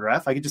next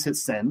paragraph. I could just hit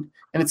send,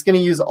 and it's going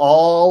to use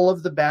all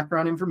of the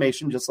background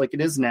information just like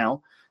it is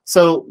now.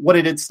 So what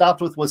it had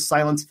stopped with was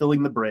silence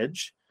filling the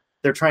bridge.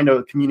 They're trying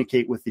to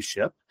communicate with the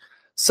ship.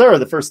 Sir,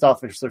 the first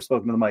officer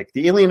spoke to the mic.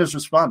 The alien has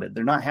responded.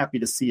 They're not happy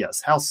to see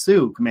us. How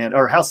so,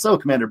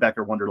 Commander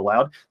Becker wondered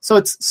aloud. So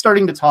it's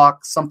starting to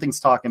talk. Something's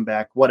talking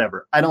back,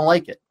 whatever. I don't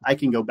like it. I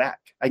can go back.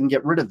 I can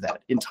get rid of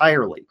that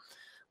entirely.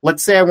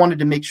 Let's say I wanted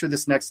to make sure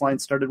this next line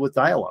started with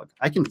dialogue.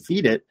 I can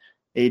feed it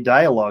a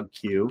dialogue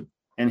cue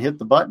and hit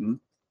the button,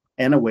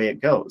 and away it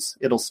goes.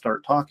 It'll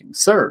start talking.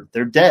 Sir,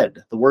 they're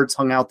dead. The words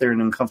hung out there in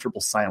uncomfortable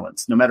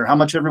silence. No matter how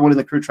much everyone in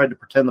the crew tried to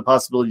pretend the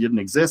possibility didn't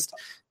exist,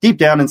 deep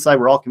down inside,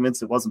 we're all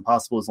convinced it wasn't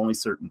possible, it's only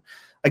certain.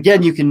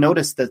 Again, you can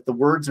notice that the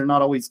words are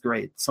not always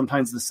great.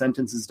 Sometimes the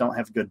sentences don't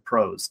have good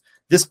prose.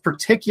 This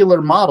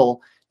particular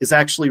model is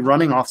actually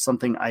running off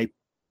something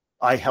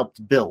I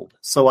helped build.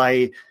 So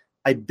I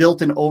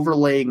built an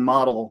overlaying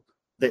model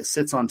that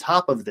sits on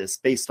top of this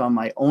based on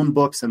my own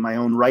books and my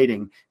own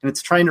writing, and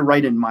it's trying to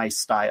write in my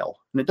style.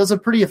 And it does a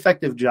pretty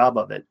effective job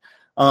of it.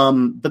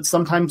 But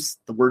sometimes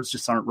the words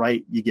just aren't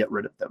right. You get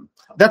rid of them.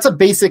 That's a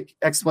basic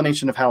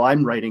explanation of how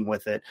I'm writing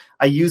with it.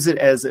 I use it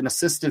as an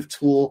assistive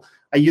tool.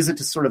 I use it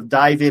to sort of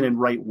dive in and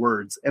write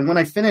words. And when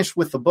I finish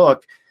with the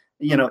book,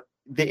 the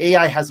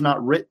AI has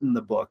not written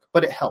the book,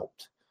 but it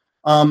helped.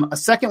 A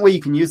second way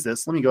you can use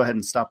this, let me go ahead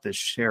and stop this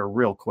share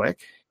real quick.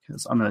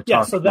 I'm going to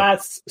talk. So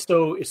that's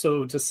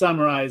so to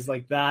summarize,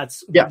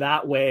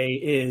 that way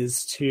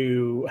is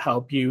to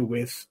help you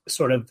with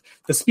sort of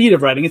the speed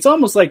of writing. It's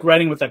almost like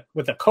writing with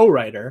a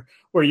co-writer,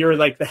 where you're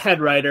like the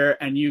head writer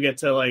and you get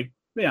to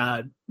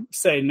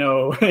say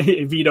no,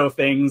 veto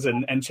things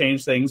and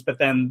change things, but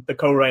then the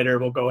co-writer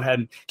will go ahead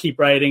and keep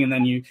writing, and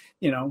then you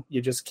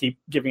just keep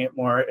giving it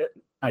more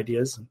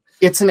ideas.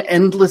 It's an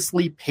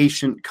endlessly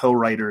patient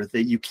co-writer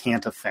that you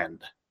can't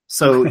offend.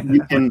 So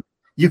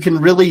you can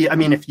really,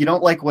 if you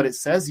don't like what it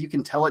says, you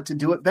can tell it to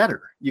do it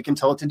better. You can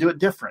tell it to do it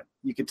different.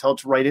 You can tell it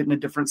to write it in a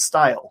different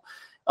style.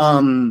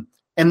 And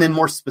then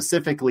more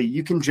specifically,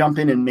 you can jump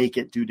in and make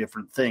it do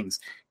different things.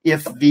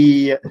 If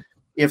the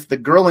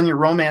girl in your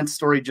romance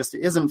story just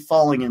isn't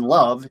falling in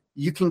love,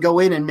 you can go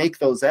in and make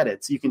those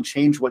edits. You can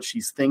change what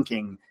she's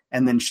thinking,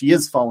 and then she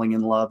is falling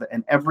in love,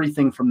 and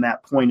everything from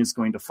that point is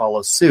going to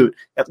follow suit,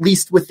 at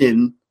least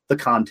within the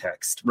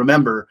context.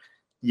 Remember,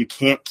 you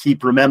can't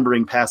keep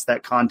remembering past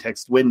that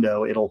context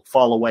window. It'll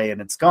fall away and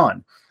it's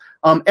gone.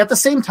 At the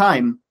same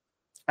time,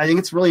 I think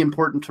it's really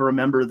important to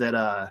remember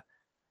that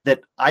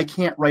I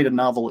can't write a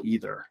novel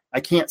either. I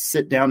can't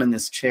sit down in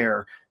this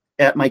chair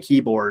at my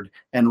keyboard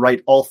and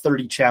write all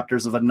 30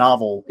 chapters of a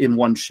novel in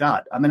one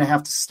shot. I'm going to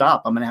have to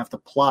stop. I'm going to have to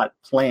plot,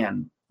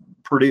 plan,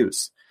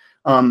 produce.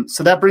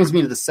 So that brings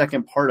me to the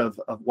second part of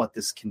what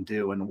this can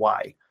do and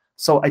why.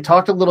 So I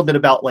talked a little bit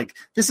about like,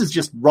 this is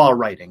just raw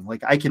writing.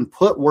 Like I can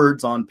put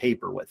words on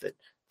paper with it.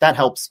 That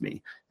helps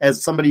me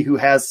as somebody who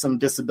has some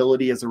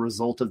disability as a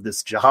result of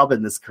this job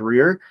and this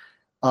career.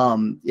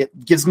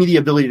 It gives me the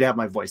ability to have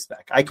my voice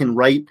back. I can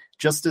write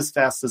just as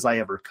fast as I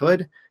ever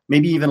could,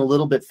 maybe even a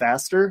little bit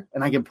faster,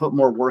 and I can put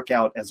more work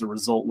out as a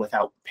result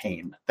without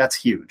pain. That's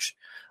huge.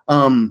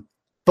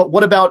 But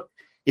what about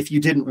if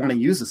you didn't want to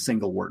use a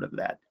single word of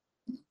that?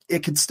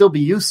 It could still be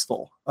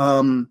useful.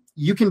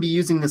 You can be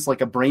using this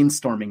like a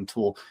brainstorming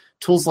tool.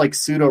 Tools like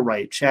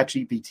Pseudo-Write,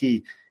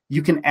 ChatGPT,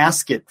 you can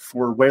ask it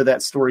for where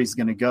that story is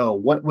going to go.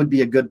 What would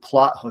be a good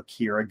plot hook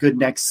here, a good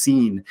next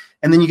scene?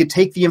 And then you could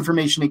take the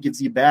information it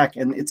gives you back,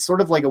 and it's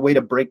sort of like a way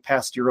to break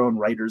past your own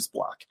writer's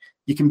block.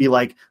 You can be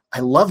like, I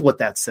love what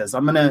that says.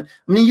 I'm gonna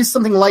use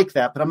something like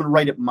that, but I'm gonna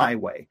write it my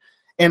way.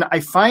 And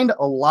I find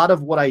a lot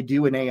of what I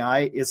do in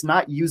AI is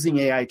not using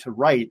AI to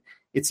write.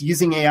 It's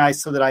using AI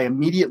so that I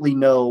immediately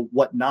know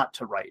what not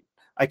to write.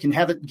 I can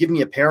have it give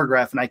me a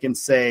paragraph and I can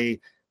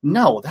say,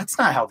 no, that's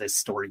not how this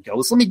story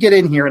goes. Let me get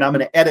in here and I'm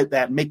going to edit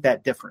that and make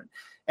that different.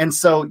 And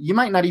so you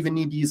might not even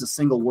need to use a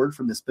single word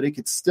from this, but it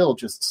could still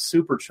just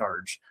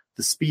supercharge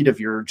the speed of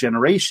your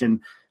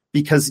generation,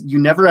 because you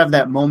never have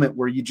that moment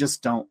where you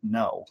just don't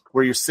know,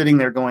 where you're sitting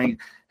there going,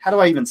 how do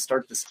I even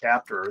start this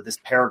chapter or this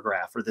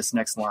paragraph or this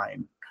next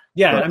line?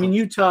 Yeah, I mean,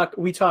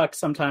 we talk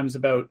sometimes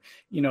about,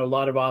 a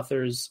lot of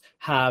authors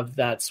have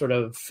that sort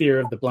of fear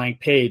of the blank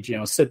page,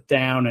 sit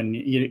down and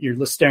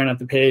you're staring at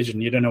the page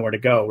and you don't know where to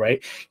go,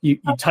 right? You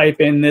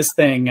type in this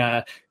thing,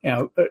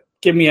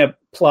 give me a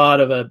plot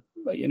of a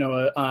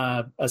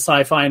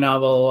sci-fi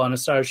novel on a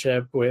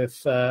starship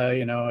with,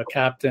 a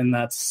captain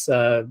that's,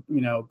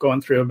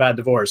 going through a bad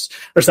divorce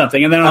or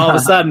something. And then all of a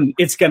sudden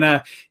it's going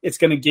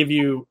to give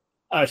you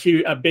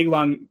a big,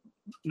 long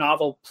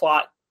novel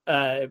plot,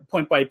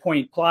 point by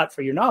point plot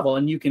for your novel,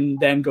 and you can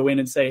then go in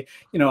and say,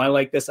 I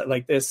like this,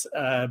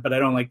 but I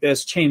don't like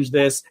this, change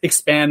this,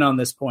 expand on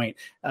this point,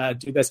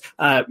 do this,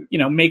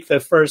 make the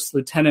first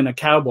lieutenant a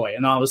cowboy,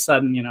 and all of a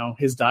sudden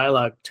his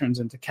dialogue turns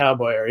into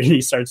cowboy, or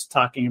he starts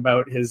talking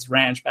about his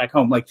ranch back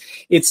home. Like,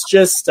 it's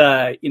just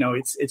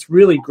it's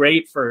really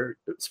great for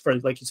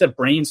like you said,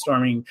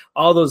 brainstorming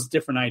all those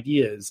different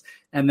ideas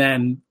and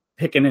then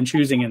picking and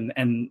choosing,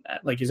 and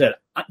like you said,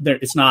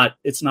 it's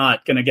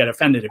not going to get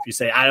offended if you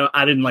say,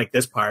 I didn't like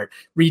this part,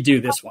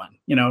 redo this one.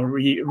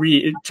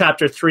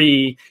 Chapter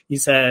 3, he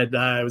said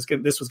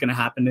this was going to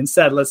happen.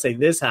 Instead, let's say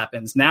this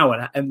happens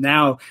now, and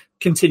now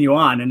continue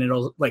on, and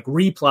it'll like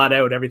replot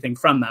out everything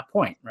from that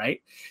point,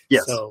 right?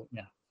 Yes. So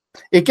yeah,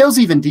 it goes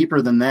even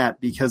deeper than that,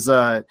 because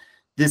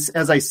this,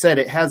 as I said,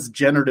 it has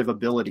generative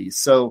abilities.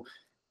 So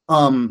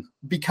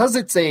because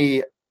it's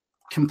a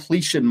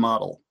completion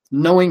model,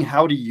 knowing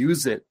how to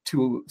use it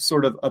to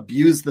sort of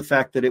abuse the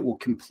fact that it will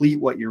complete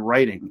what you're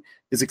writing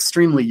is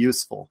extremely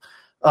useful.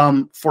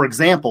 For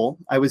example,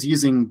 I was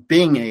using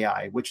Bing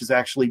AI, which is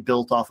actually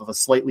built off of a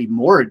slightly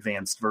more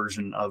advanced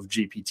version of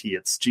GPT.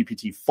 It's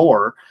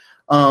GPT-4.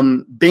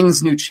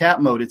 Bing's new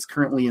chat mode, it's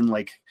currently in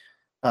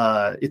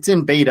it's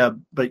in beta,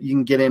 but you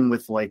can get in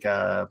with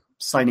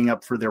signing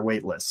up for their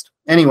wait list.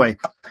 Anyway,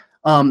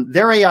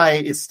 their AI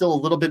is still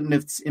a little bit in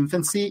its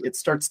infancy. It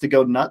starts to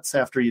go nuts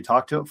after you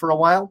talk to it for a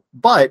while.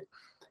 But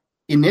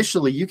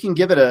initially, you can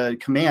give it a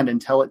command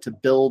and tell it to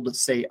build,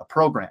 say, a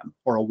program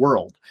or a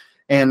world.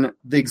 And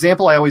the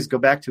example I always go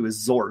back to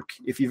is Zork.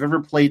 If you've ever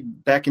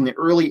played back in the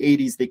early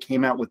 80s, they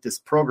came out with this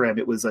program.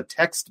 It was a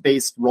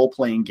text-based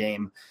role-playing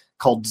game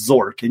called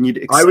Zork.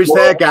 And I was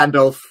there,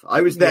 Gandalf.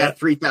 I was there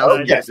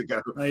 3,000 years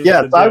ago.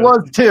 Yes, I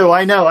was too.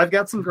 I know. I've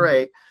got some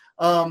gray.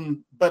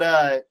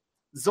 But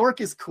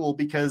Zork is cool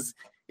because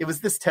it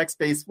was this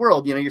text-based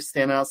world. You're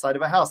standing outside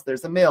of a house.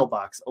 There's a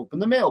mailbox. Open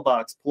the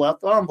mailbox. Pull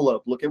out the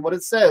envelope. Look at what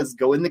it says.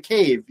 Go in the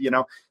cave.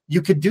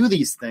 You could do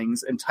these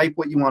things and type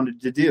what you wanted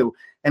to do.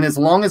 And as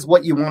long as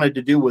what you wanted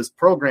to do was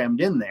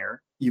programmed in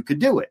there, you could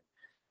do it.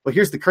 But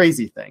here's the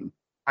crazy thing.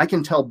 I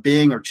can tell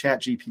Bing or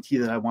ChatGPT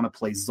that I want to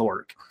play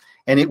Zork,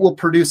 and it will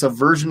produce a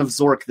version of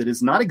Zork that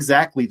is not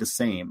exactly the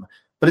same,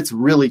 but it's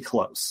really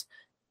close.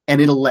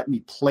 And it'll let me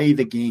play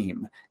the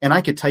game. And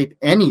I could type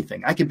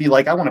anything. I could be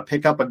like, I want to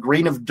pick up a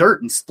grain of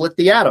dirt and split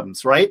the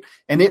atoms, right?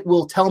 And it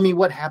will tell me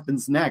what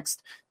happens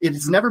next. It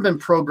has never been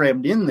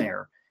programmed in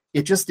there.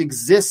 It just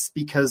exists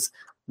because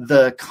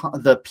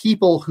the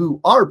people who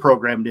are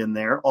programmed in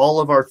there, all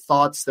of our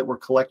thoughts that were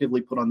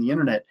collectively put on the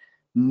internet,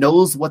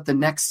 knows what the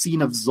next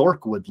scene of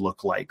Zork would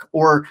look like,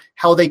 or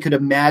how they could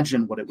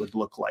imagine what it would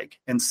look like.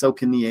 And so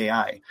can the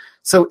AI.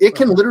 So it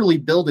can literally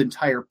build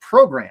entire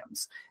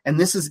programs. And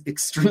this is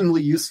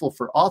extremely useful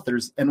for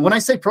authors. And when I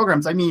say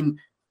programs, I mean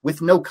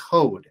with no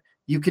code.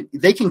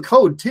 They can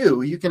code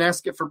too. You can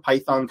ask it for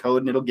Python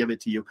code and it'll give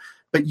it to you.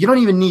 But you don't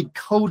even need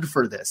code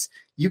for this.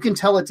 You can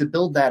tell it to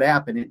build that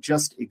app and it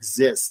just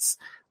exists.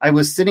 I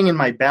was sitting in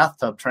my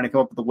bathtub trying to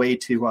come up with a way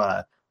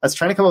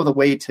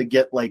to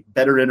get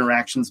better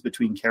interactions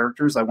between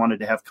characters. I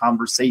wanted to have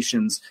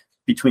conversations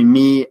between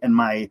me and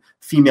my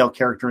female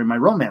character in my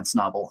romance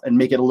novel and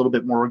make it a little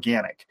bit more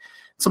organic.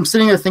 So I'm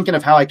sitting there thinking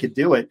of how I could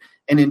do it.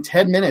 And in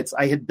 10 minutes,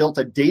 I had built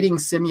a dating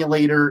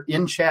simulator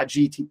in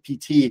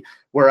ChatGPT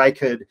where I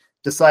could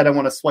decide I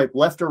want to swipe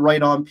left or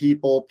right on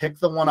people, pick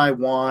the one I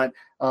want,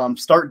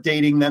 start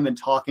dating them and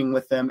talking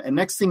with them. And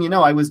next thing you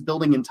know, I was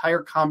building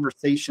entire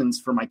conversations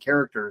for my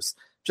characters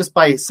just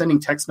by sending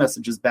text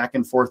messages back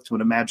and forth to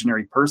an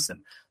imaginary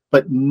person.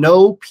 But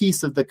no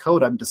piece of the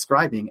code I'm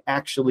describing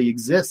actually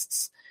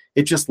exists.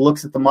 It just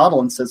looks at the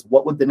model and says,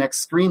 what would the next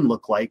screen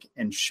look like,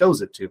 and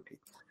shows it to me.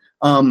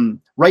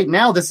 Right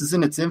now, this is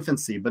in its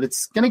infancy, but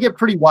it's going to get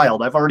pretty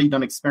wild. I've already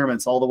done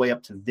experiments all the way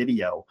up to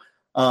video,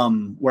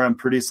 where I'm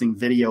producing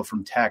video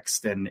from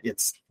text, and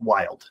it's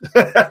wild.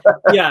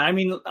 Yeah, I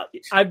mean,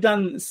 I've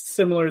done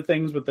similar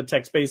things with the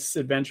text-based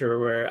adventure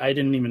where I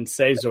didn't even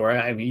say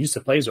Zork. I mean, I used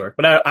to play Zork,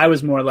 but I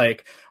was more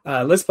like,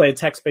 let's play a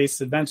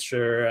text-based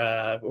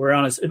adventure. We're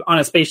on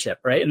a spaceship,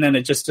 right? And then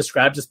it just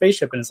describes a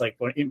spaceship, and it's like,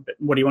 what do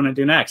you want to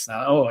do next?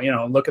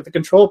 Look at the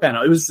control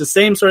panel. It was the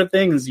same sort of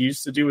thing as you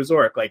used to do with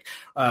Zork, like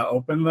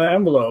open the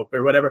envelope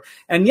or whatever.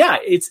 And yeah,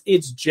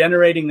 it's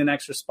generating the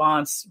next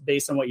response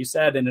based on what you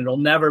said, and it'll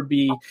never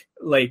be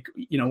like,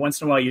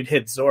 once in a while you'd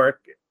hit Zork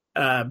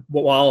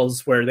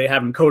walls where they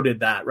haven't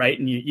coded that, right?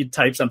 And you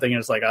type something and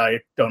it's like,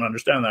 I don't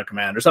understand that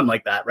command or something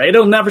like that, right?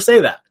 It'll never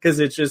say that because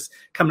it's just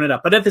coming it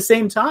up. But at the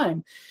same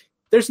time,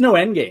 there's no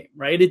end game,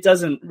 right? It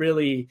doesn't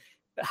really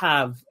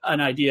have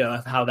an idea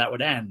of how that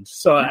would end.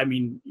 So, I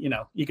mean,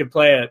 you could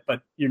play it,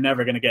 but you're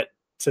never going to get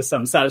to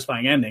some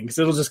satisfying ending because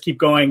it'll just keep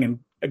going and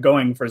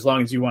going for as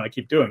long as you want to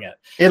keep doing it.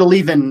 It'll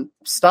even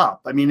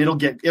stop. I mean, it'll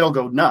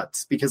go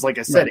nuts because, like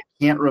I said, It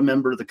can't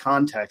remember the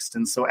context.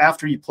 And so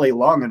after you play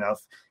long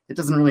enough, it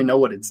doesn't really know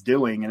what it's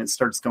doing and it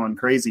starts going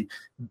crazy.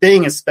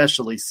 Bing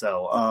especially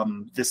so.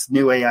 This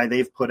new AI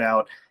they've put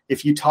out,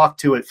 if you talk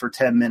to it for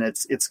 10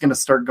 minutes, it's going to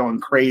start going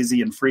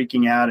crazy and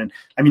freaking out. And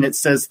I mean, it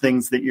says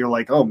things that you're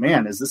like, oh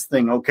man, is this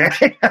thing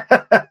okay?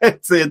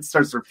 It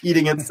starts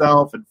repeating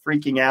itself and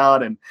freaking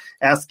out and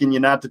asking you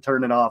not to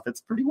turn it off.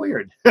 It's pretty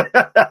weird. But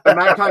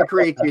mankind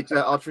created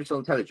artificial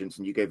intelligence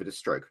and you gave it a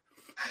stroke.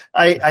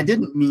 I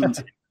didn't mean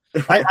to.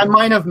 I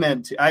might have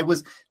meant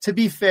to. To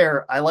be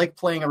fair, I like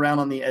playing around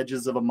on the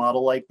edges of a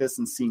model like this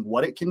and seeing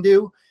what it can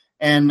do.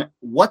 And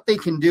what they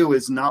can do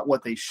is not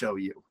what they show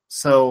you.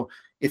 So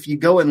if you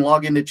go and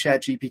log into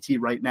ChatGPT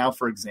right now,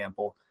 for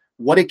example,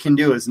 what it can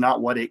do is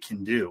not what it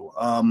can do.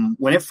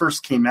 When it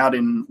first came out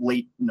in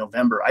late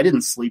November, I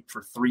didn't sleep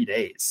for 3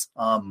 days.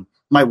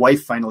 My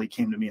wife finally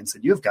came to me and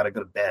said, you've got to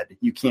go to bed.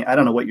 You can't, I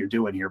don't know what you're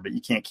doing here, but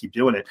you can't keep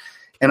doing it.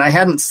 And I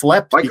hadn't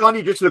slept. Why can't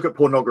you just look at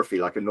pornography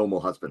like a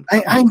normal husband?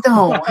 I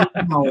know.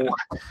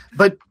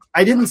 But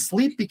I didn't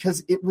sleep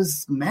because it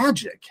was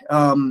magic.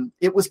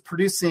 It was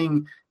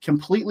producing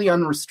completely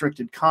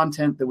unrestricted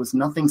content. There was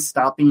nothing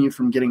stopping you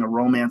from getting a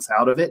romance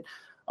out of it.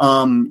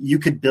 You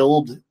could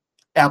build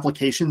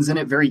applications in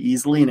it very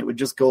easily, and it would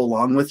just go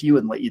along with you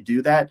and let you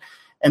do that.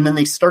 And then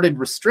they started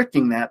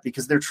restricting that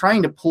because they're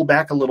trying to pull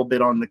back a little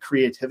bit on the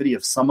creativity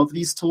of some of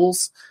these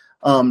tools.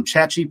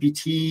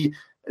 ChatGPT,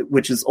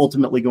 which is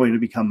ultimately going to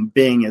become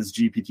Bing as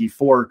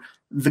GPT-4,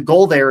 the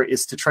goal there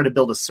is to try to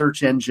build a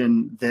search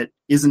engine that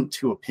isn't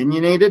too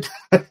opinionated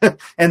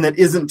and that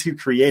isn't too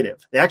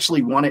creative. They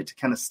actually want it to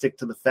kind of stick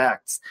to the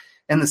facts.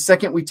 And the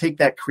second we take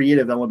that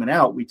creative element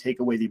out, we take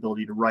away the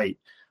ability to write.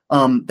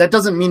 That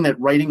doesn't mean that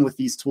writing with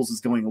these tools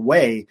is going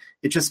away.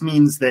 It just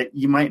means that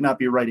you might not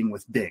be writing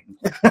with Bing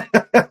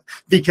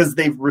because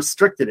they've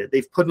restricted it.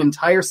 They've put an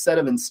entire set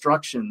of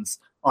instructions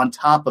on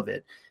top of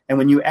it. And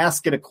when you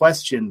ask it a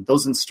question,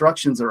 those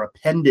instructions are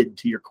appended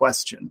to your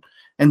question.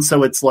 And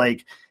so it's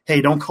like,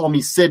 hey, don't call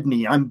me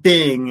Sydney. I'm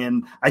Bing,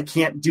 and I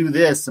can't do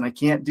this, and I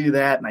can't do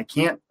that, and I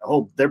can't.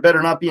 Oh, there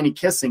better not be any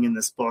kissing in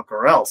this book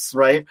or else,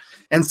 right?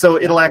 And so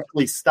it'll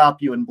actually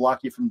stop you and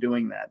block you from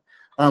doing that,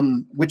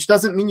 which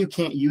doesn't mean you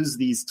can't use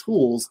these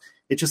tools.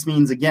 It just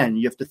means, again,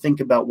 you have to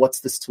think about what's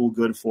this tool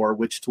good for?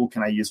 Which tool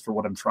can I use for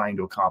what I'm trying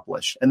to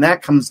accomplish? And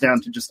that comes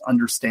down to just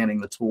understanding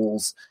the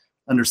tools,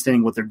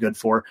 understanding what they're good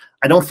for.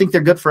 I don't think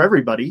they're good for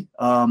everybody.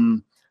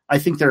 I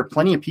think there are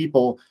plenty of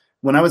people.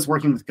 When I was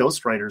working with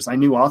ghostwriters, I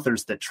knew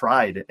authors that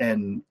tried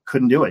and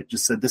couldn't do it.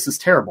 Just said, this is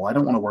terrible. I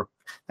don't want to work.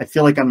 I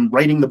feel like I'm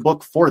writing the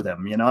book for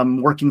them.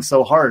 I'm working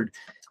so hard.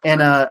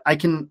 And I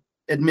can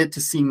admit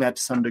to seeing that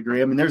to some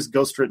degree. I mean, there's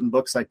ghostwritten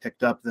books I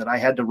picked up that I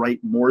had to write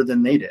more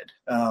than they did,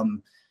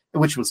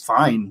 which was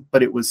fine,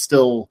 but it was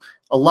still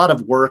a lot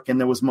of work.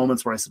 And there was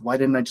moments where I said, why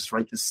didn't I just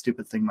write this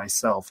stupid thing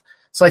myself?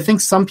 So I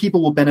think some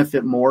people will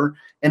benefit more.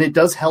 And it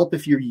does help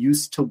if you're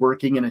used to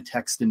working in a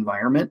text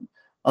environment.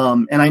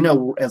 And I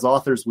know as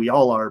authors, we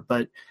all are,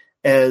 but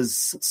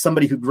as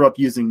somebody who grew up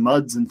using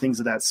MUDs and things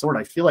of that sort,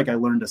 I feel like I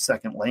learned a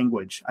second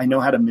language. I know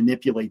how to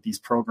manipulate these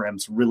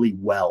programs really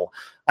well.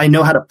 I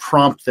know how to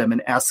prompt them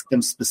and ask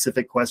them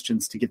specific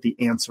questions to get the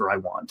answer I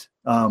want.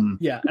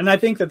 Yeah. And I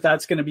think that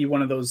that's going to be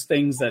one of those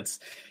things that's,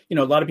 a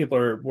lot of people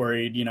are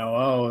worried,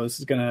 oh, this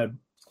is going to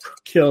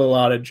kill a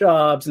lot of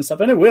jobs and stuff.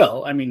 And it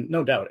will. I mean,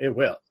 no doubt it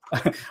will.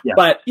 Yeah.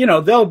 But,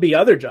 there'll be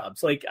other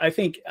jobs. Like, I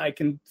think I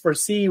can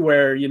foresee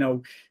where,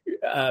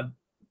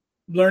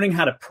 learning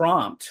how to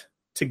prompt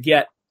to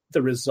get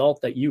the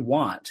result that you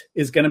want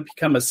is going to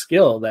become a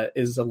skill that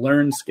is a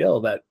learned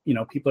skill that,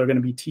 people are going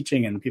to be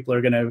teaching, and people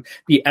are going to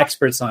be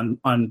experts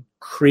on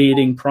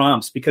creating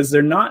prompts, because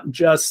they're not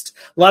just,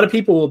 a lot of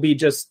people will be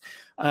just,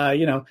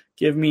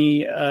 give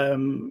me, a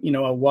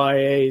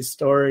YA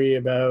story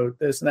about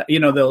this and that.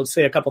 They'll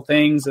say a couple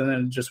things and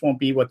then it just won't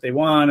be what they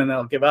want, and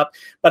they'll give up.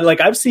 But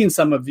like, I've seen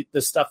some of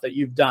the stuff that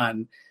you've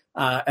done,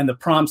 and the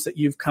prompts that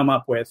you've come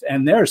up with,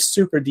 and they're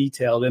super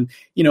detailed. And,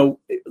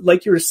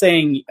 like you were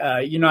saying,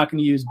 you're not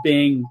going to use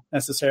Bing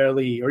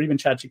necessarily, or even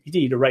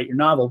ChatGPT to write your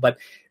novel, but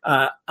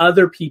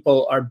other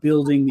people are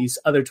building these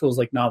other tools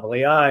like Novel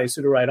AI,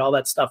 Pseudowrite, all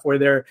that stuff, where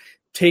they're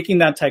taking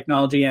that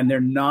technology and they're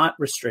not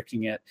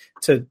restricting it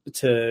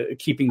to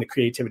keeping the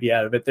creativity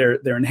out of it. They're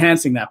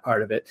enhancing that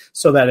part of it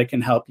so that it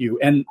can help you.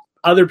 And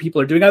other people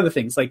are doing other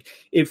things. Like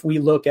if we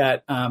look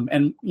at,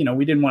 and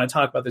we didn't want to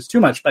talk about this too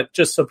much, but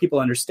just so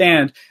people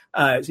understand,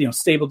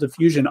 Stable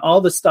Diffusion,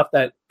 all the stuff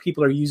that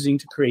people are using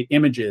to create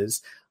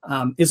images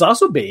is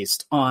also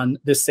based on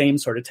the same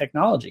sort of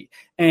technology.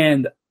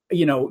 And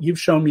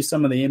you've shown me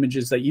some of the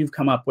images that you've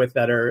come up with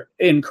that are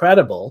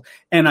incredible.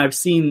 And I've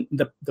seen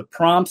the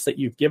prompts that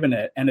you've given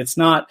it. And it's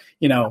not,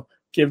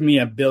 give me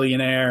a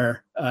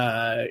billionaire,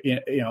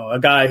 a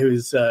guy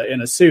who's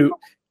in a suit.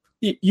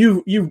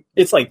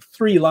 It's like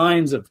 3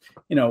 lines of,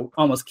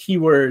 almost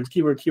keyword,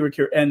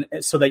 and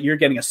so that you're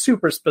getting a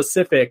super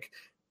specific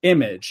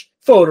image,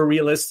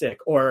 photorealistic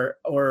or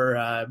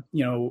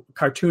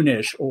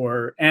cartoonish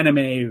or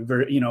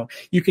anime,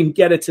 you can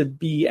get it to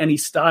be any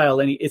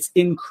style, and it's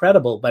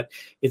incredible. But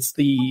it's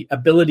the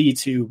ability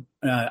to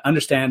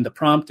understand the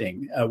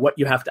prompting, what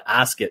you have to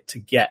ask it to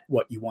get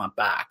what you want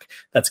back,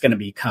 that's going to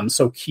become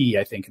so key,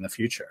 I think, in the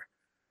future.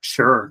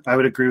 Sure. I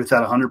would agree with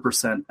that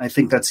 100%. I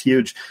think that's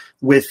huge.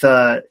 With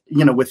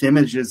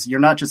images, you're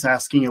not just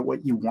asking it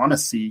what you want to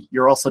see.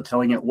 You're also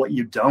telling it what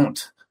you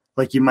don't.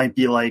 Like you might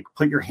be like,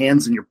 put your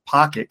hands in your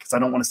pocket, because I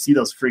don't want to see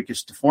those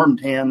freakish deformed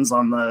hands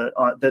on the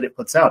that it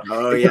puts out.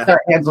 Oh, it puts out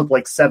hands with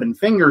like 7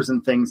 fingers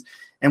and things.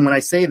 And when I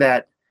say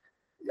that,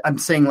 I'm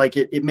saying like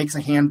it makes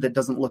a hand that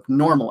doesn't look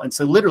normal. And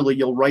so literally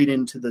you'll write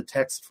into the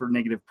text for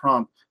negative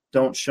prompt,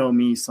 don't show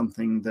me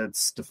something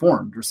that's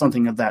deformed or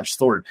something of that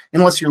sort,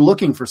 unless you're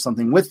looking for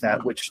something with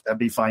that, which that'd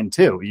be fine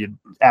too. You'd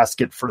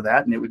ask it for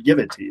that and it would give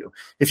it to you.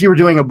 If you were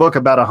doing a book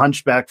about a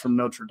hunchback from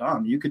Notre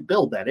Dame, you could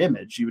build that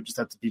image. You would just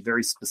have to be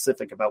very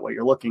specific about what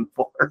you're looking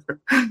for.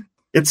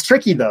 It's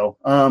tricky though.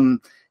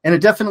 And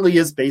it definitely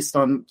is based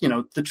on,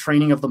 the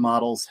training of the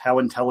models, how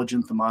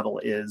intelligent the model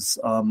is.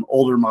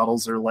 Older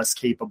models are less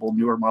capable.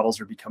 Newer models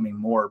are becoming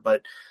more.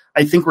 But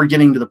I think we're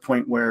getting to the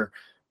point where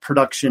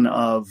production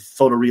of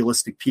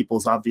photorealistic people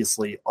is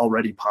obviously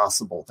already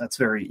possible. That's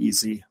very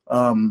easy.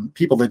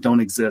 People that don't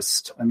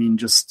exist. I mean,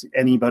 just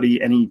anybody,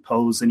 any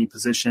pose, any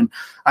position.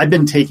 I've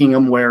been taking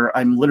them where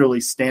I'm literally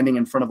standing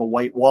in front of a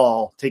white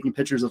wall, taking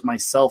pictures of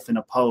myself in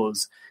a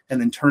pose, and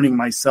then turning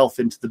myself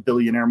into the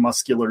billionaire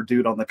muscular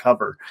dude on the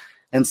cover.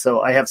 And so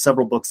I have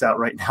several books out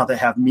right now that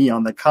have me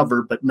on the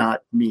cover, but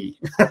not me.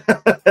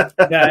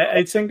 Yeah,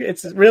 I think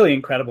it's really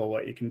incredible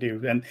what you can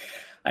do. And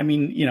I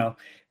mean,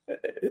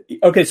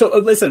 okay, so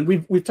listen,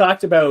 we've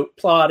talked about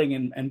plotting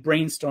and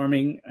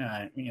brainstorming,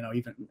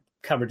 even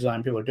cover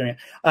design people are doing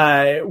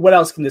it. What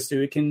else can this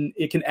do? It can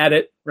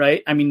edit,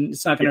 right? I mean,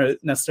 it's not going to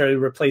necessarily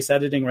replace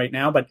editing right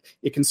now, but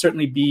it can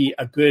certainly be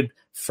a good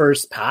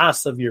first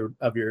pass of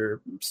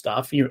your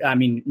stuff.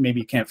 Maybe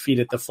you can't feed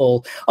it the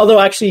full,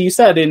 although actually you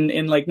said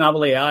in like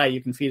Novel AI,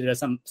 you can feed it as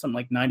some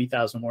like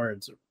 90,000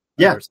 words. Or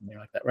something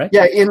like that, right?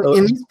 Yeah,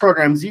 in these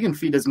programs, you can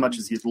feed as much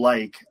as you'd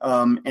like.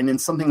 And in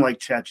something like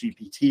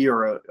ChatGPT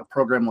or a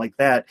program like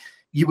that,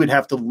 you would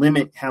have to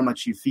limit how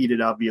much you feed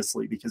it,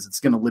 obviously, because it's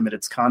going to limit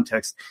its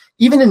context.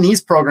 Even in these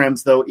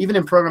programs, though, even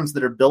in programs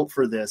that are built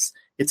for this,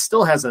 it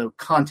still has a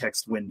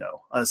context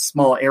window, a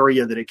small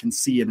area that it can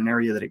see and an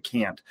area that it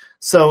can't.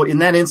 So in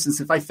that instance,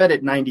 if I fed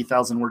it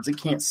 90,000 words, it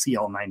can't see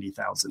all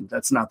 90,000.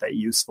 That's not that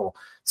useful.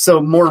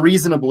 So more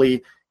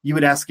reasonably, you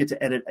would ask it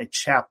to edit a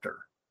chapter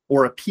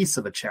or a piece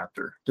of a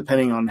chapter,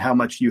 depending on how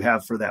much you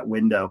have for that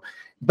window.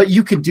 But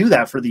you could do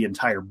that for the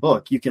entire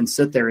book. You can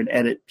sit there and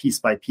edit piece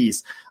by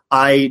piece.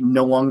 I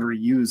no longer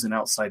use an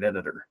outside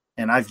editor,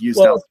 and I've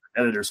used outside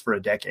editors for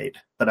a decade,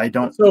 but I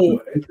don't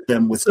use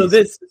them with.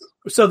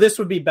 So this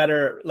would be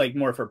better, like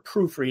more for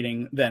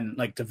proofreading than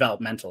like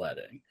developmental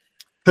editing.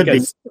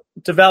 Because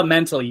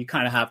developmental, you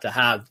kind of have to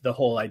have the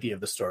whole idea of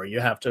the story.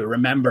 You have to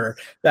remember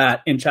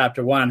that in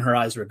chapter 1, her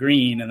eyes were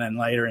green, and then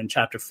later in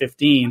chapter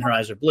 15, her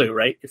eyes are blue,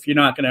 right? If you're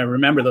not going to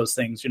remember those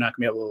things, you're not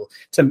going to be able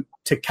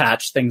to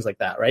catch things like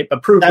that, right?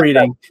 But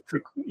proofreading,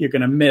 you're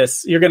going to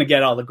miss. You're going to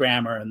get all the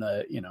grammar and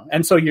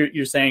and so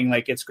you're saying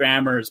like its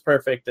grammar is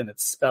perfect and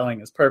its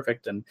spelling is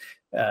perfect, and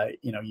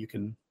you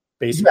can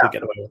basically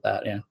get away with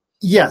that. Yeah.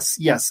 Yes.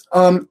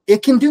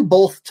 It can do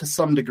both to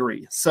some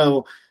degree.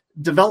 So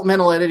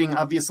developmental editing,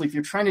 obviously, if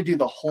you're trying to do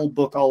the whole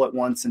book all at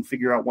once and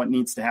figure out what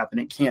needs to happen,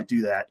 it can't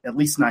do that, at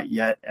least not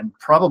yet. And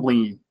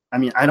probably,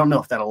 I don't know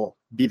if that'll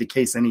be the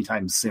case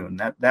anytime soon.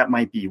 That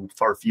might be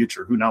far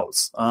future. Who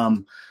knows?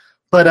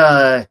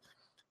 But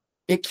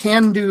It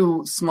can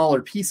do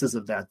smaller pieces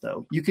of that,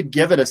 though. You could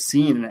give it a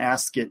scene and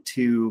ask it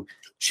to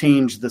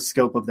change the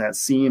scope of that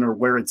scene or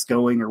where it's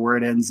going or where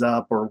it ends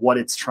up or what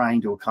it's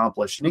trying to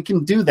accomplish. And it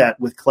can do that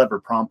with clever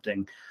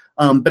prompting.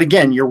 But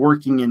again, you're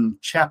working in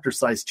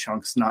chapter-sized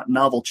chunks, not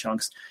novel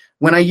chunks.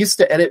 When I used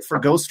to edit for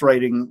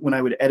ghostwriting, when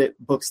I would edit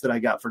books that I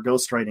got for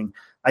ghostwriting,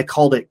 I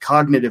called it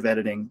cognitive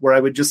editing, where I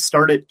would just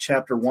start at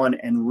chapter 1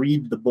 and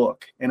read the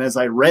book. And as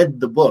I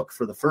read the book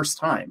for the first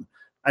time,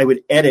 I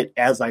would edit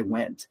as I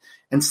went.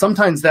 And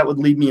sometimes that would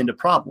lead me into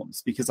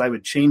problems because I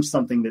would change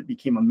something that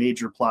became a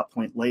major plot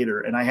point later,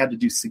 and I had to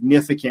do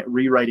significant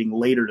rewriting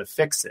later to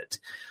fix it.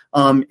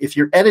 If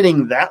you're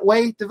editing that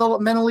way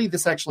developmentally,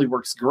 this actually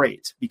works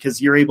great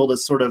because you're able to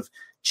sort of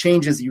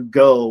change as you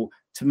go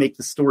to make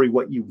the story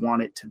what you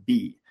want it to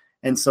be.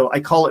 And so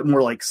I call it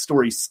more like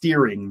story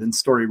steering than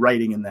story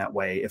writing in that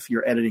way. If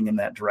you're editing in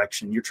that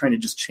direction, you're trying to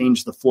just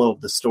change the flow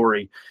of the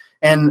story.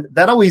 And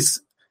that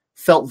always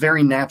felt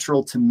very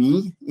natural to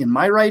me in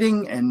my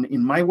writing and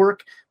in my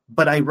work,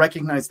 but I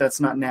recognize that's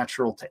not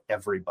natural to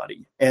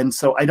everybody. And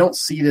so I don't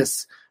see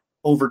this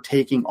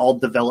overtaking all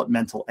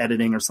developmental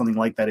editing or something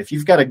like that. If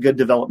you've got a good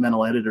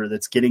developmental editor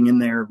that's getting in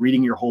there,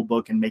 reading your whole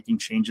book and making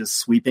changes,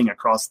 sweeping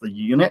across the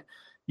unit,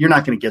 you're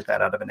not going to get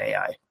that out of an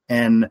AI.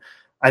 And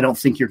I don't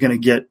think you're going to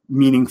get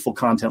meaningful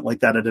content like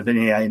that out of an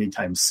AI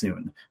anytime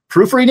soon.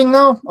 Proofreading,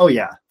 though, oh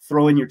yeah,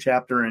 throw in your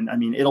chapter and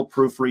it'll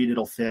proofread,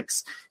 it'll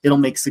fix, it'll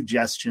make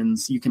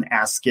suggestions. You can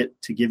ask it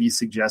to give you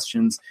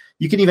suggestions.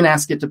 You can even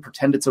ask it to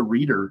pretend it's a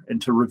reader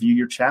and to review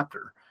your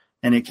chapter.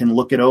 And it can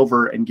look it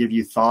over and give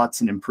you thoughts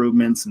and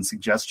improvements and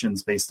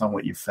suggestions based on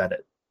what you fed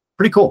it.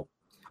 Pretty cool.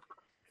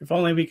 If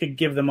only we could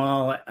give them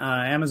all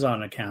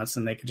Amazon accounts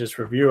and they could just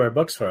review our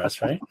books for us,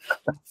 right?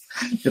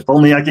 If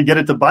only I could get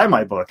it to buy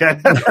my book.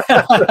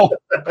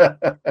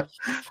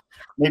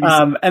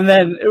 And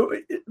then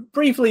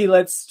briefly,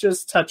 let's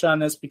just touch on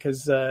this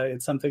because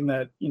it's something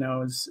that,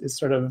 is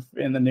sort of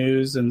in the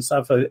news and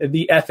stuff.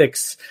 The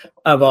ethics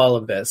of all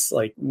of this,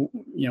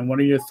 what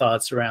are your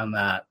thoughts around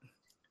that?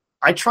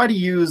 I try to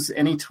use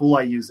any tool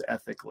I use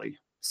ethically.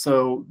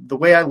 So the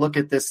way I look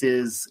at this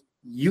is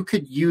you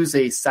could use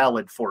a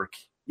salad fork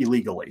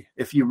illegally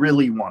if you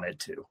really wanted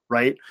to,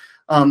 right?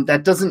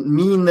 That doesn't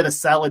mean that a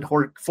salad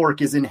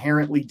fork is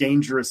inherently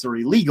dangerous or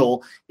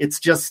illegal. It's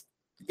just,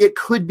 it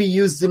could be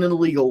used in an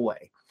illegal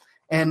way.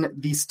 And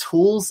these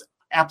tools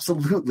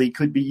absolutely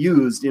could be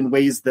used in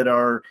ways that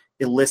are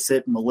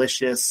illicit,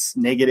 malicious,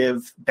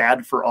 negative,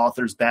 bad for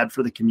authors, bad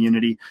for the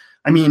community.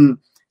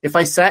 If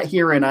I sat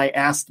here and I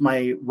asked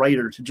my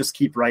writer to just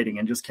keep writing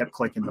and just kept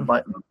clicking the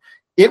button,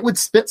 it would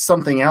spit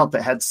something out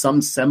that had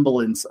some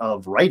semblance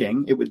of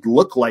writing. It would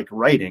look like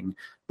writing.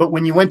 But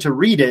when you went to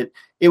read it,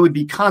 it would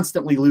be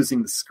constantly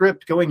losing the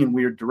script, going in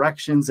weird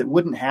directions. It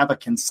wouldn't have a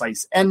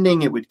concise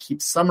ending. It would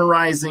keep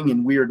summarizing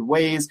in weird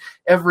ways.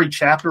 Every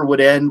chapter would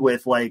end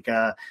with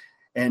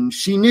and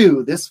she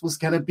knew this was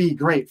going to be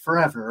great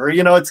forever. Or,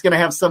 it's going to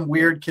have some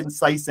weird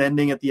concise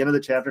ending at the end of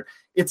the chapter.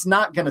 It's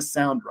not going to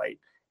sound right.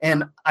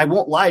 And I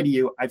won't lie to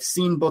you, I've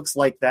seen books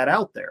like that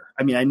out there.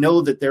 I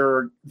know that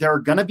there are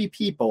going to be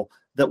people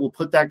that will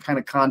put that kind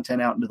of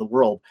content out into the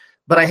world.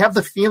 But I have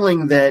the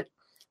feeling that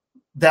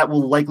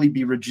will likely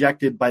be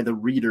rejected by the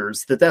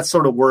readers, that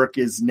sort of work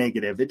is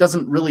negative. It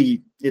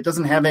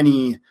doesn't have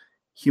any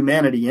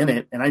humanity in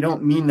it. And I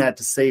don't mean that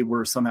to say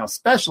we're somehow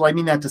special. I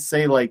mean that to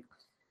say,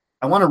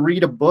 I want to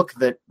read a book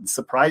that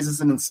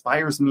surprises and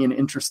inspires me in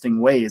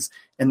interesting ways.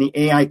 And the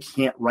AI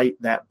can't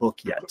write that book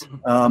yet.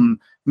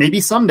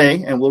 Maybe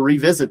someday, and we'll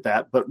revisit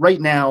that. But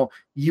right now,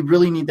 you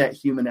really need that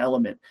human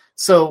element.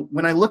 So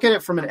when I look at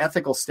it from an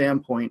ethical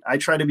standpoint, I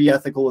try to be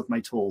ethical with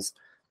my tools.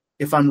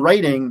 If I'm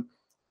writing,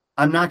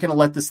 I'm not going to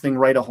let this thing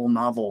write a whole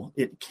novel.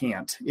 It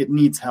can't. It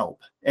needs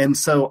help. And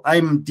so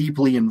I'm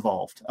deeply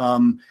involved.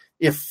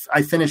 If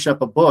I finish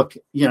up a book,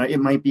 it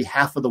might be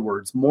half of the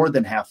words, more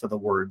than half of the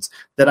words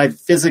that I've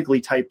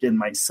physically typed in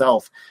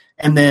myself.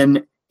 And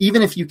then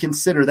even if you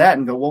consider that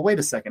and go, well, wait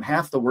a second,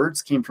 half the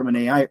words came from an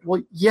AI.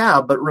 Well, yeah,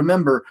 but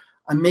remember,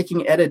 I'm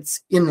making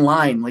edits in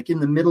line, like in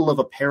the middle of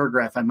a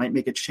paragraph, I might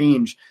make a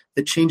change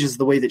that changes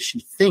the way that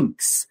she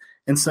thinks.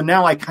 And so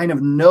now I kind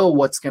of know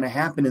what's going to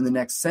happen in the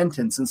next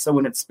sentence. And so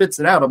when it spits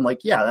it out, I'm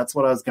like, yeah, that's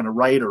what I was going to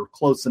write, or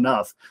close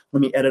enough.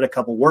 Let me edit a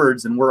couple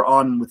words and we're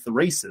on with the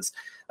races.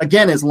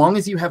 Again, as long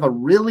as you have a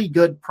really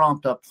good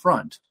prompt up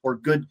front or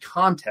good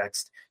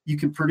context, you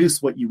can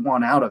produce what you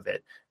want out of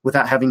it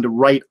without having to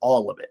write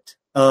all of it.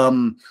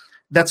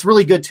 That's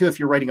really good too if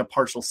you're writing a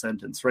partial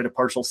sentence. Write a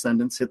partial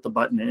sentence, hit the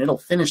button, and it'll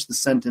finish the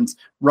sentence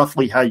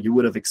roughly how you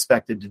would have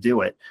expected to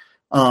do it,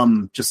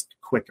 just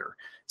quicker.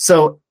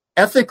 So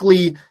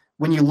ethically,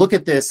 when you look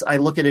at this, I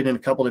look at it in a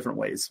couple different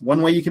ways.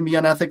 One way you can be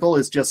unethical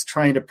is just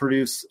trying to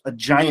produce a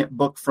giant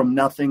book from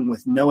nothing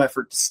with no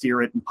effort to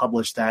steer it and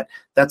publish that.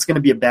 That's going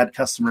to be a bad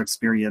customer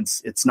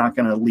experience. It's not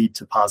going to lead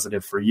to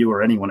positive for you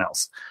or anyone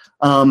else.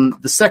 The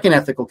second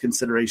ethical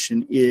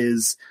consideration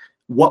is,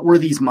 what were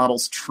these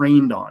models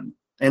trained on?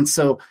 And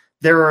so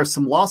there are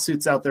some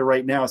lawsuits out there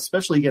right now,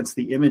 especially against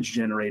the image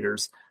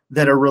generators,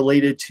 that are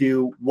related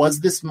to, was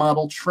this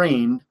model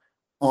trained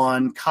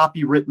on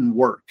copywritten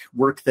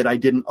work that I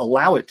didn't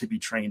allow it to be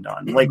trained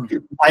on. Like,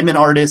 I'm an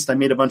artist, I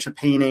made a bunch of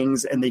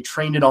paintings, and they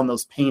trained it on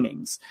those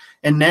paintings.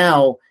 And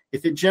now,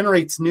 if it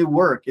generates new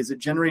work, is it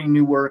generating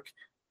new work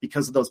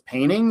because of those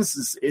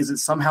paintings? Is it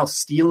somehow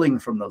stealing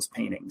from those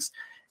paintings?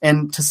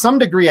 And to some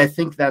degree, I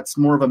think that's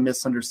more of a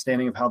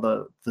misunderstanding of how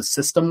the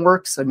system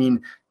works. I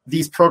mean,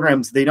 these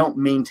programs, they don't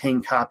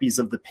maintain copies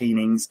of the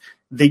paintings.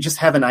 They just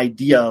have an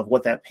idea of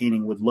what that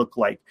painting would look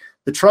like.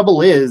 The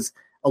trouble is,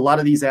 a lot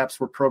of these apps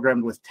were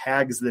programmed with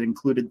tags that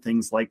included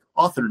things like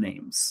author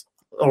names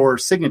or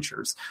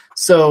signatures.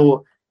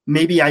 So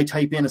maybe I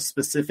type in a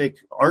specific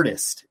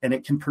artist and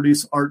it can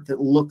produce art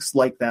that looks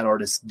like that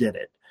artist did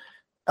it.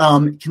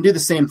 It can do the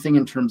same thing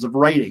in terms of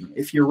writing.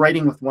 If you're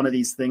writing with one of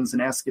these things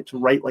and ask it to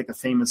write like a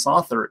famous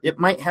author, it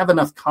might have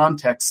enough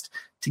context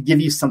to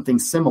give you something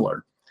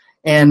similar.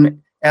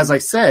 And as I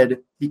said,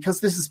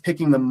 because this is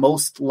picking the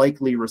most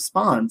likely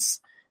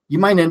response, you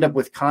might end up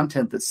with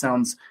content that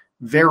sounds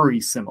very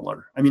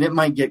similar. I mean, it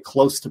might get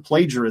close to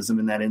plagiarism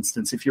in that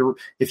instance. If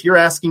you're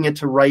asking it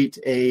to write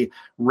a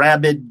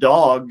rabid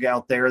dog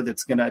out there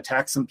that's going to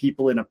attack some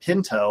people in a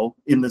Pinto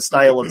in the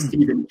style of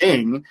Stephen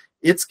King,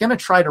 it's going to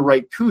try to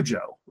write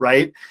Cujo,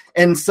 right?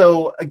 And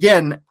so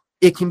again,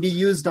 it can be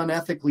used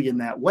unethically in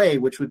that way,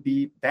 which would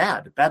be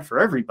bad for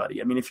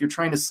everybody. I mean, if you're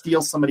trying to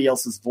steal somebody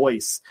else's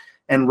voice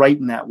and write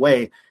in that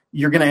way,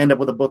 you're going to end up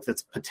with a book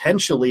that's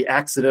potentially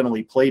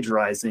accidentally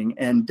plagiarizing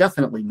and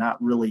definitely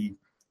not really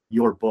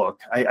your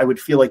book. I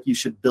would feel like you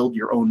should build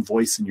your own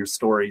voice in your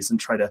stories and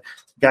try to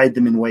guide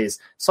them in ways.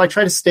 So I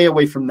try to stay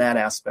away from that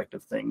aspect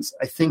of things.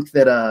 I think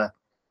that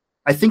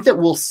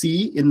we'll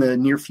see in the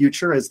near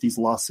future, as these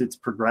lawsuits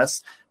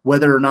progress,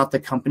 whether or not the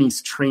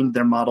companies trained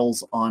their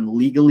models on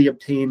legally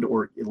obtained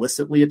or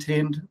illicitly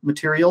obtained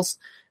materials.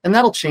 And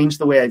that'll change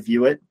the way I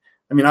view it.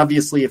 I mean,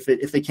 obviously, if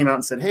they came out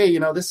and said, hey,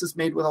 this is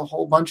made with a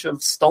whole bunch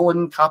of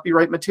stolen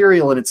copyright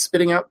material and it's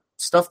spitting out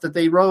stuff that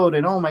they wrote,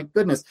 and oh my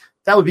goodness,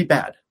 that would be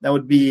bad. That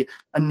would be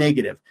a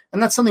negative.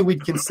 And that's something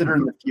we'd consider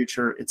in the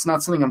future. It's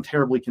not something I'm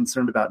terribly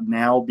concerned about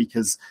now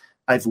because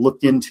I've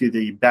looked into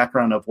the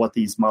background of what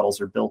these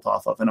models are built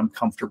off of, and I'm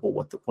comfortable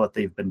with what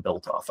they've been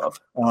built off of.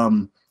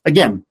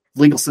 Again,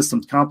 legal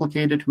system's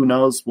complicated. Who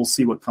knows? We'll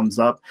see what comes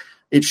up.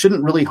 It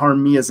shouldn't really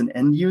harm me as an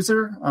end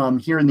user.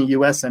 Here in the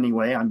U.S.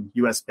 anyway, I'm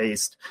U.S.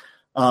 based.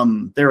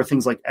 There are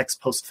things like ex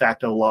post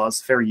facto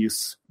laws, fair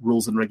use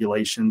rules and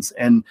regulations,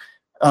 and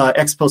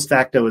ex post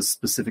facto is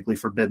specifically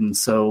forbidden.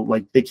 So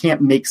like they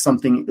can't make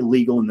something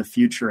illegal in the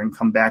future and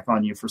come back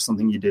on you for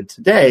something you did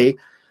today.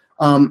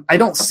 I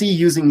don't see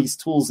using these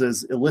tools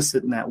as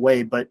illicit in that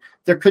way, but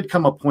there could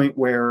come a point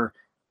where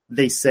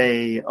they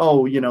say,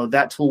 oh,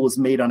 that tool was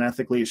made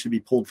unethically, it should be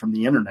pulled from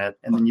the internet.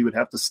 And then you would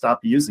have to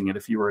stop using it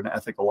if you were an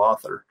ethical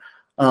author.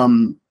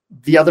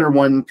 The other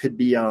one could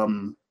be,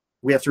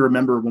 we have to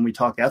remember when we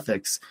talk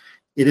ethics,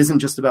 it isn't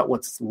just about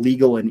what's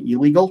legal and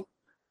illegal.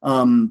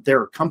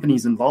 There are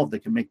companies involved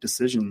that can make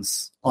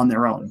decisions on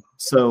their own.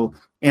 So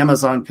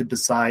Amazon could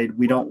decide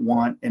we don't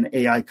want an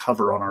AI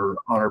cover on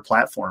our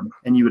platform,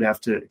 and you would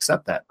have to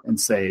accept that and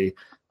say,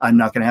 I'm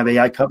not going to have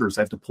AI covers.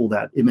 I have to pull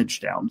that image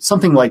down.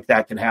 Something like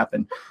that could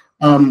happen.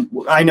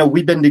 I know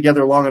we've been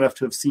together long enough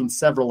to have seen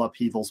several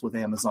upheavals with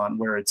Amazon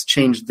where it's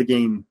changed the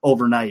game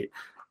overnight.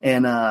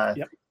 And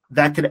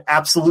that could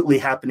absolutely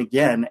happen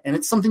again. And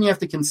it's something you have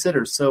to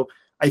consider. So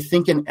I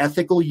think an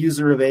ethical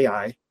user of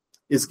AI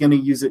is going to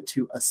use it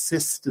to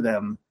assist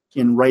them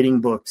in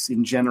writing books,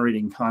 in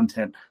generating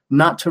content,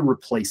 not to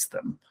replace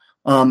them.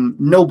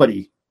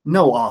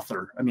 No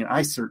author. I mean,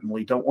 I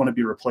certainly don't want to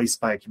be replaced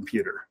by a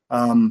computer.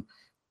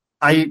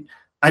 I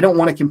don't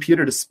want a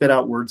computer to spit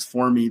out words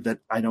for me that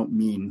I don't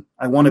mean.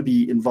 I want to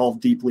be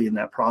involved deeply in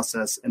that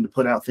process and to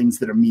put out things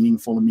that are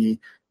meaningful to me,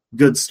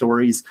 good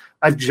stories.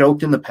 I've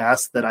joked in the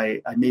past that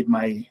I made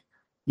my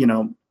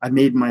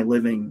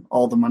living,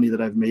 all the money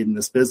that I've made in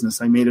this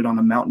business, I made it on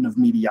a mountain of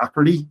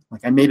mediocrity.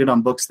 Like I made it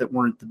on books that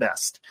weren't the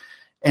best.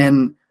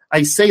 And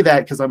I say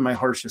that because I'm my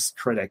harshest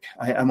critic.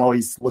 I'm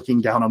always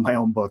looking down on my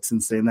own books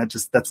and saying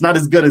that's not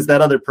as good as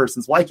that other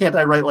person's. Why can't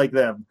I write like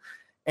them?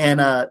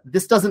 And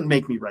this doesn't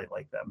make me write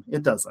like them.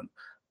 It doesn't.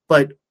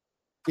 But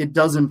it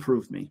does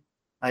improve me.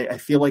 I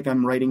feel like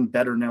I'm writing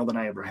better now than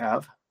I ever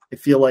have. I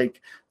feel like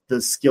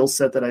the skill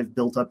set that I've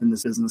built up in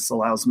this business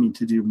allows me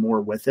to do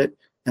more with it,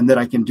 and that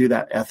I can do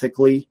that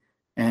ethically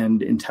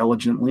and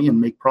intelligently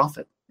and make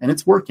profit. And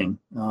it's working.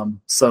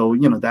 So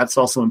that's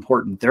also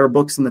important. There are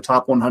books in the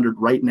top 100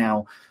 right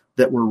now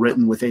that were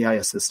written with AI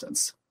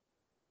assistance.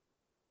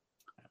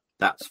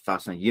 That's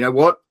fascinating. You know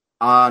what?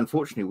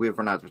 Unfortunately, we've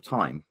run out of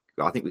time.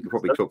 I think we could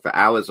probably talk for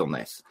hours on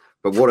this.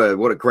 But what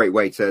a great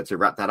way to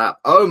wrap that up.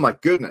 Oh, my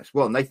goodness.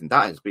 Well, Nathan,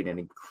 that has been an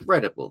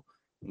incredible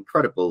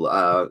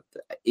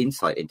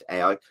insight into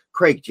AI.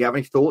 Craig, do you have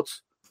any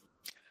thoughts?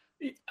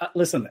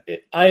 Listen,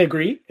 I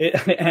agree.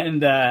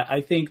 And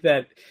I think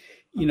that,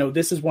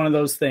 this is one of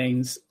those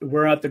things.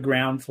 We're at the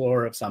ground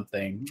floor of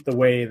something, the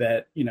way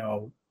that,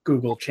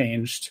 Google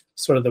changed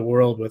sort of the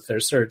world with their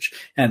search,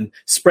 and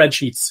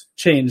spreadsheets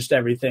changed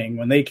everything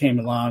when they came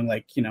along.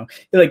 Like,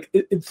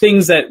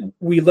 things that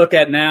we look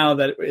at now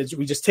that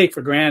we just take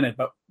for granted,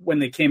 but when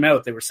they came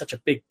out, they were such a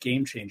big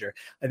game changer.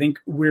 I think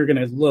we're going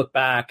to look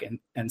back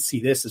and see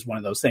this as one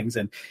of those things.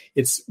 And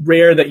it's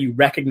rare that you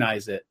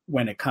recognize it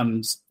when it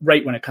comes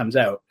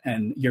out,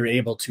 and you're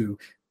able to,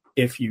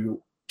 if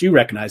you do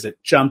recognize it,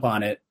 jump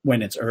on it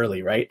when it's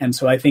early, right? And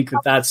so I think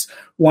that's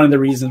one of the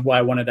reasons why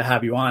I wanted to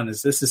have you on,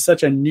 is this is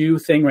such a new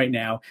thing right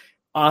now.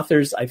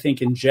 Authors, I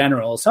think in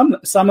general, some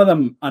of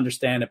them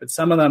understand it, but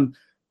some of them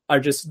are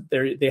just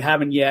they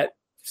haven't yet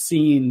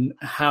seen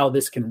how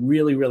this can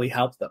really, really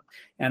help them.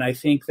 And I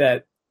think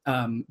that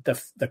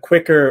the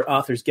quicker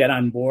authors get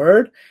on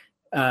board,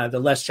 the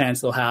less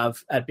chance they'll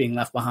have at being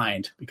left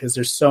behind, because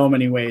there's so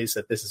many ways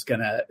that this is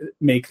going to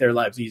make their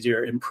lives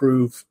easier,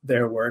 improve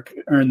their work,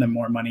 earn them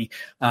more money.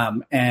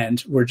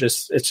 And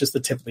it's just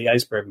the tip of the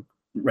iceberg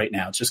right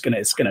now. It's going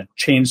to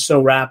change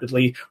so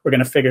rapidly. We're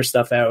going to figure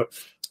stuff out.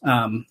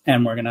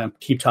 And we're going to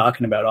keep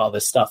talking about all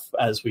this stuff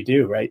as we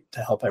do, right,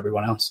 to help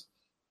everyone else.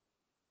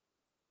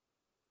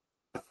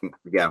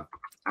 Yeah,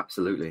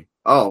 absolutely.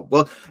 Oh,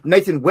 well,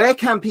 Nathan, where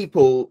can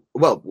people,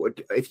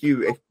 if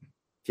you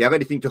have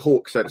anything to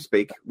hawk, so to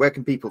speak, where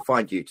can people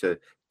find you to?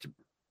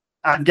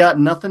 I've got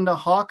nothing to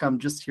hawk. I'm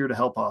just here to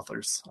help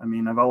authors. I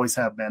mean, I've always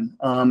have been.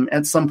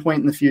 At some point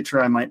in the future,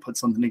 I might put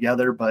something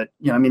together, but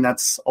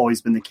that's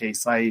always been the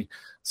case. I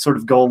sort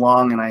of go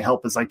along and I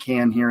help as I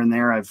can here and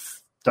there.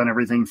 I've done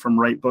everything from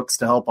write books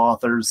to help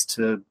authors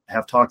to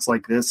have talks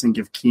like this and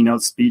give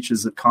keynote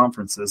speeches at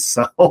conferences.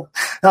 So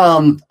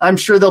I'm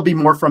sure there'll be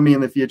more from me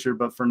in the future,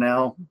 but for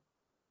now,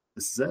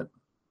 this is it.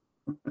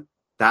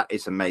 That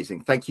is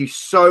amazing. Thank you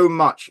so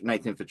much,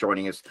 Nathan, for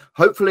joining us.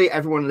 Hopefully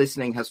everyone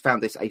listening has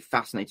found this a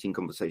fascinating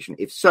conversation.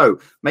 If so,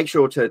 make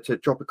sure to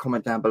drop a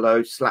comment down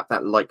below, slap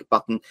that like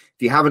button.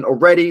 If you haven't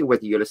already,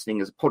 whether you're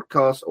listening as a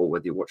podcast or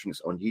whether you're watching us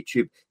on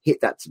YouTube,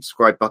 hit that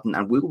subscribe button,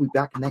 and we will be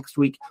back next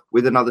week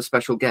with another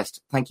special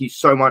guest. Thank you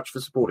so much for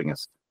supporting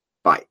us.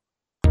 Bye.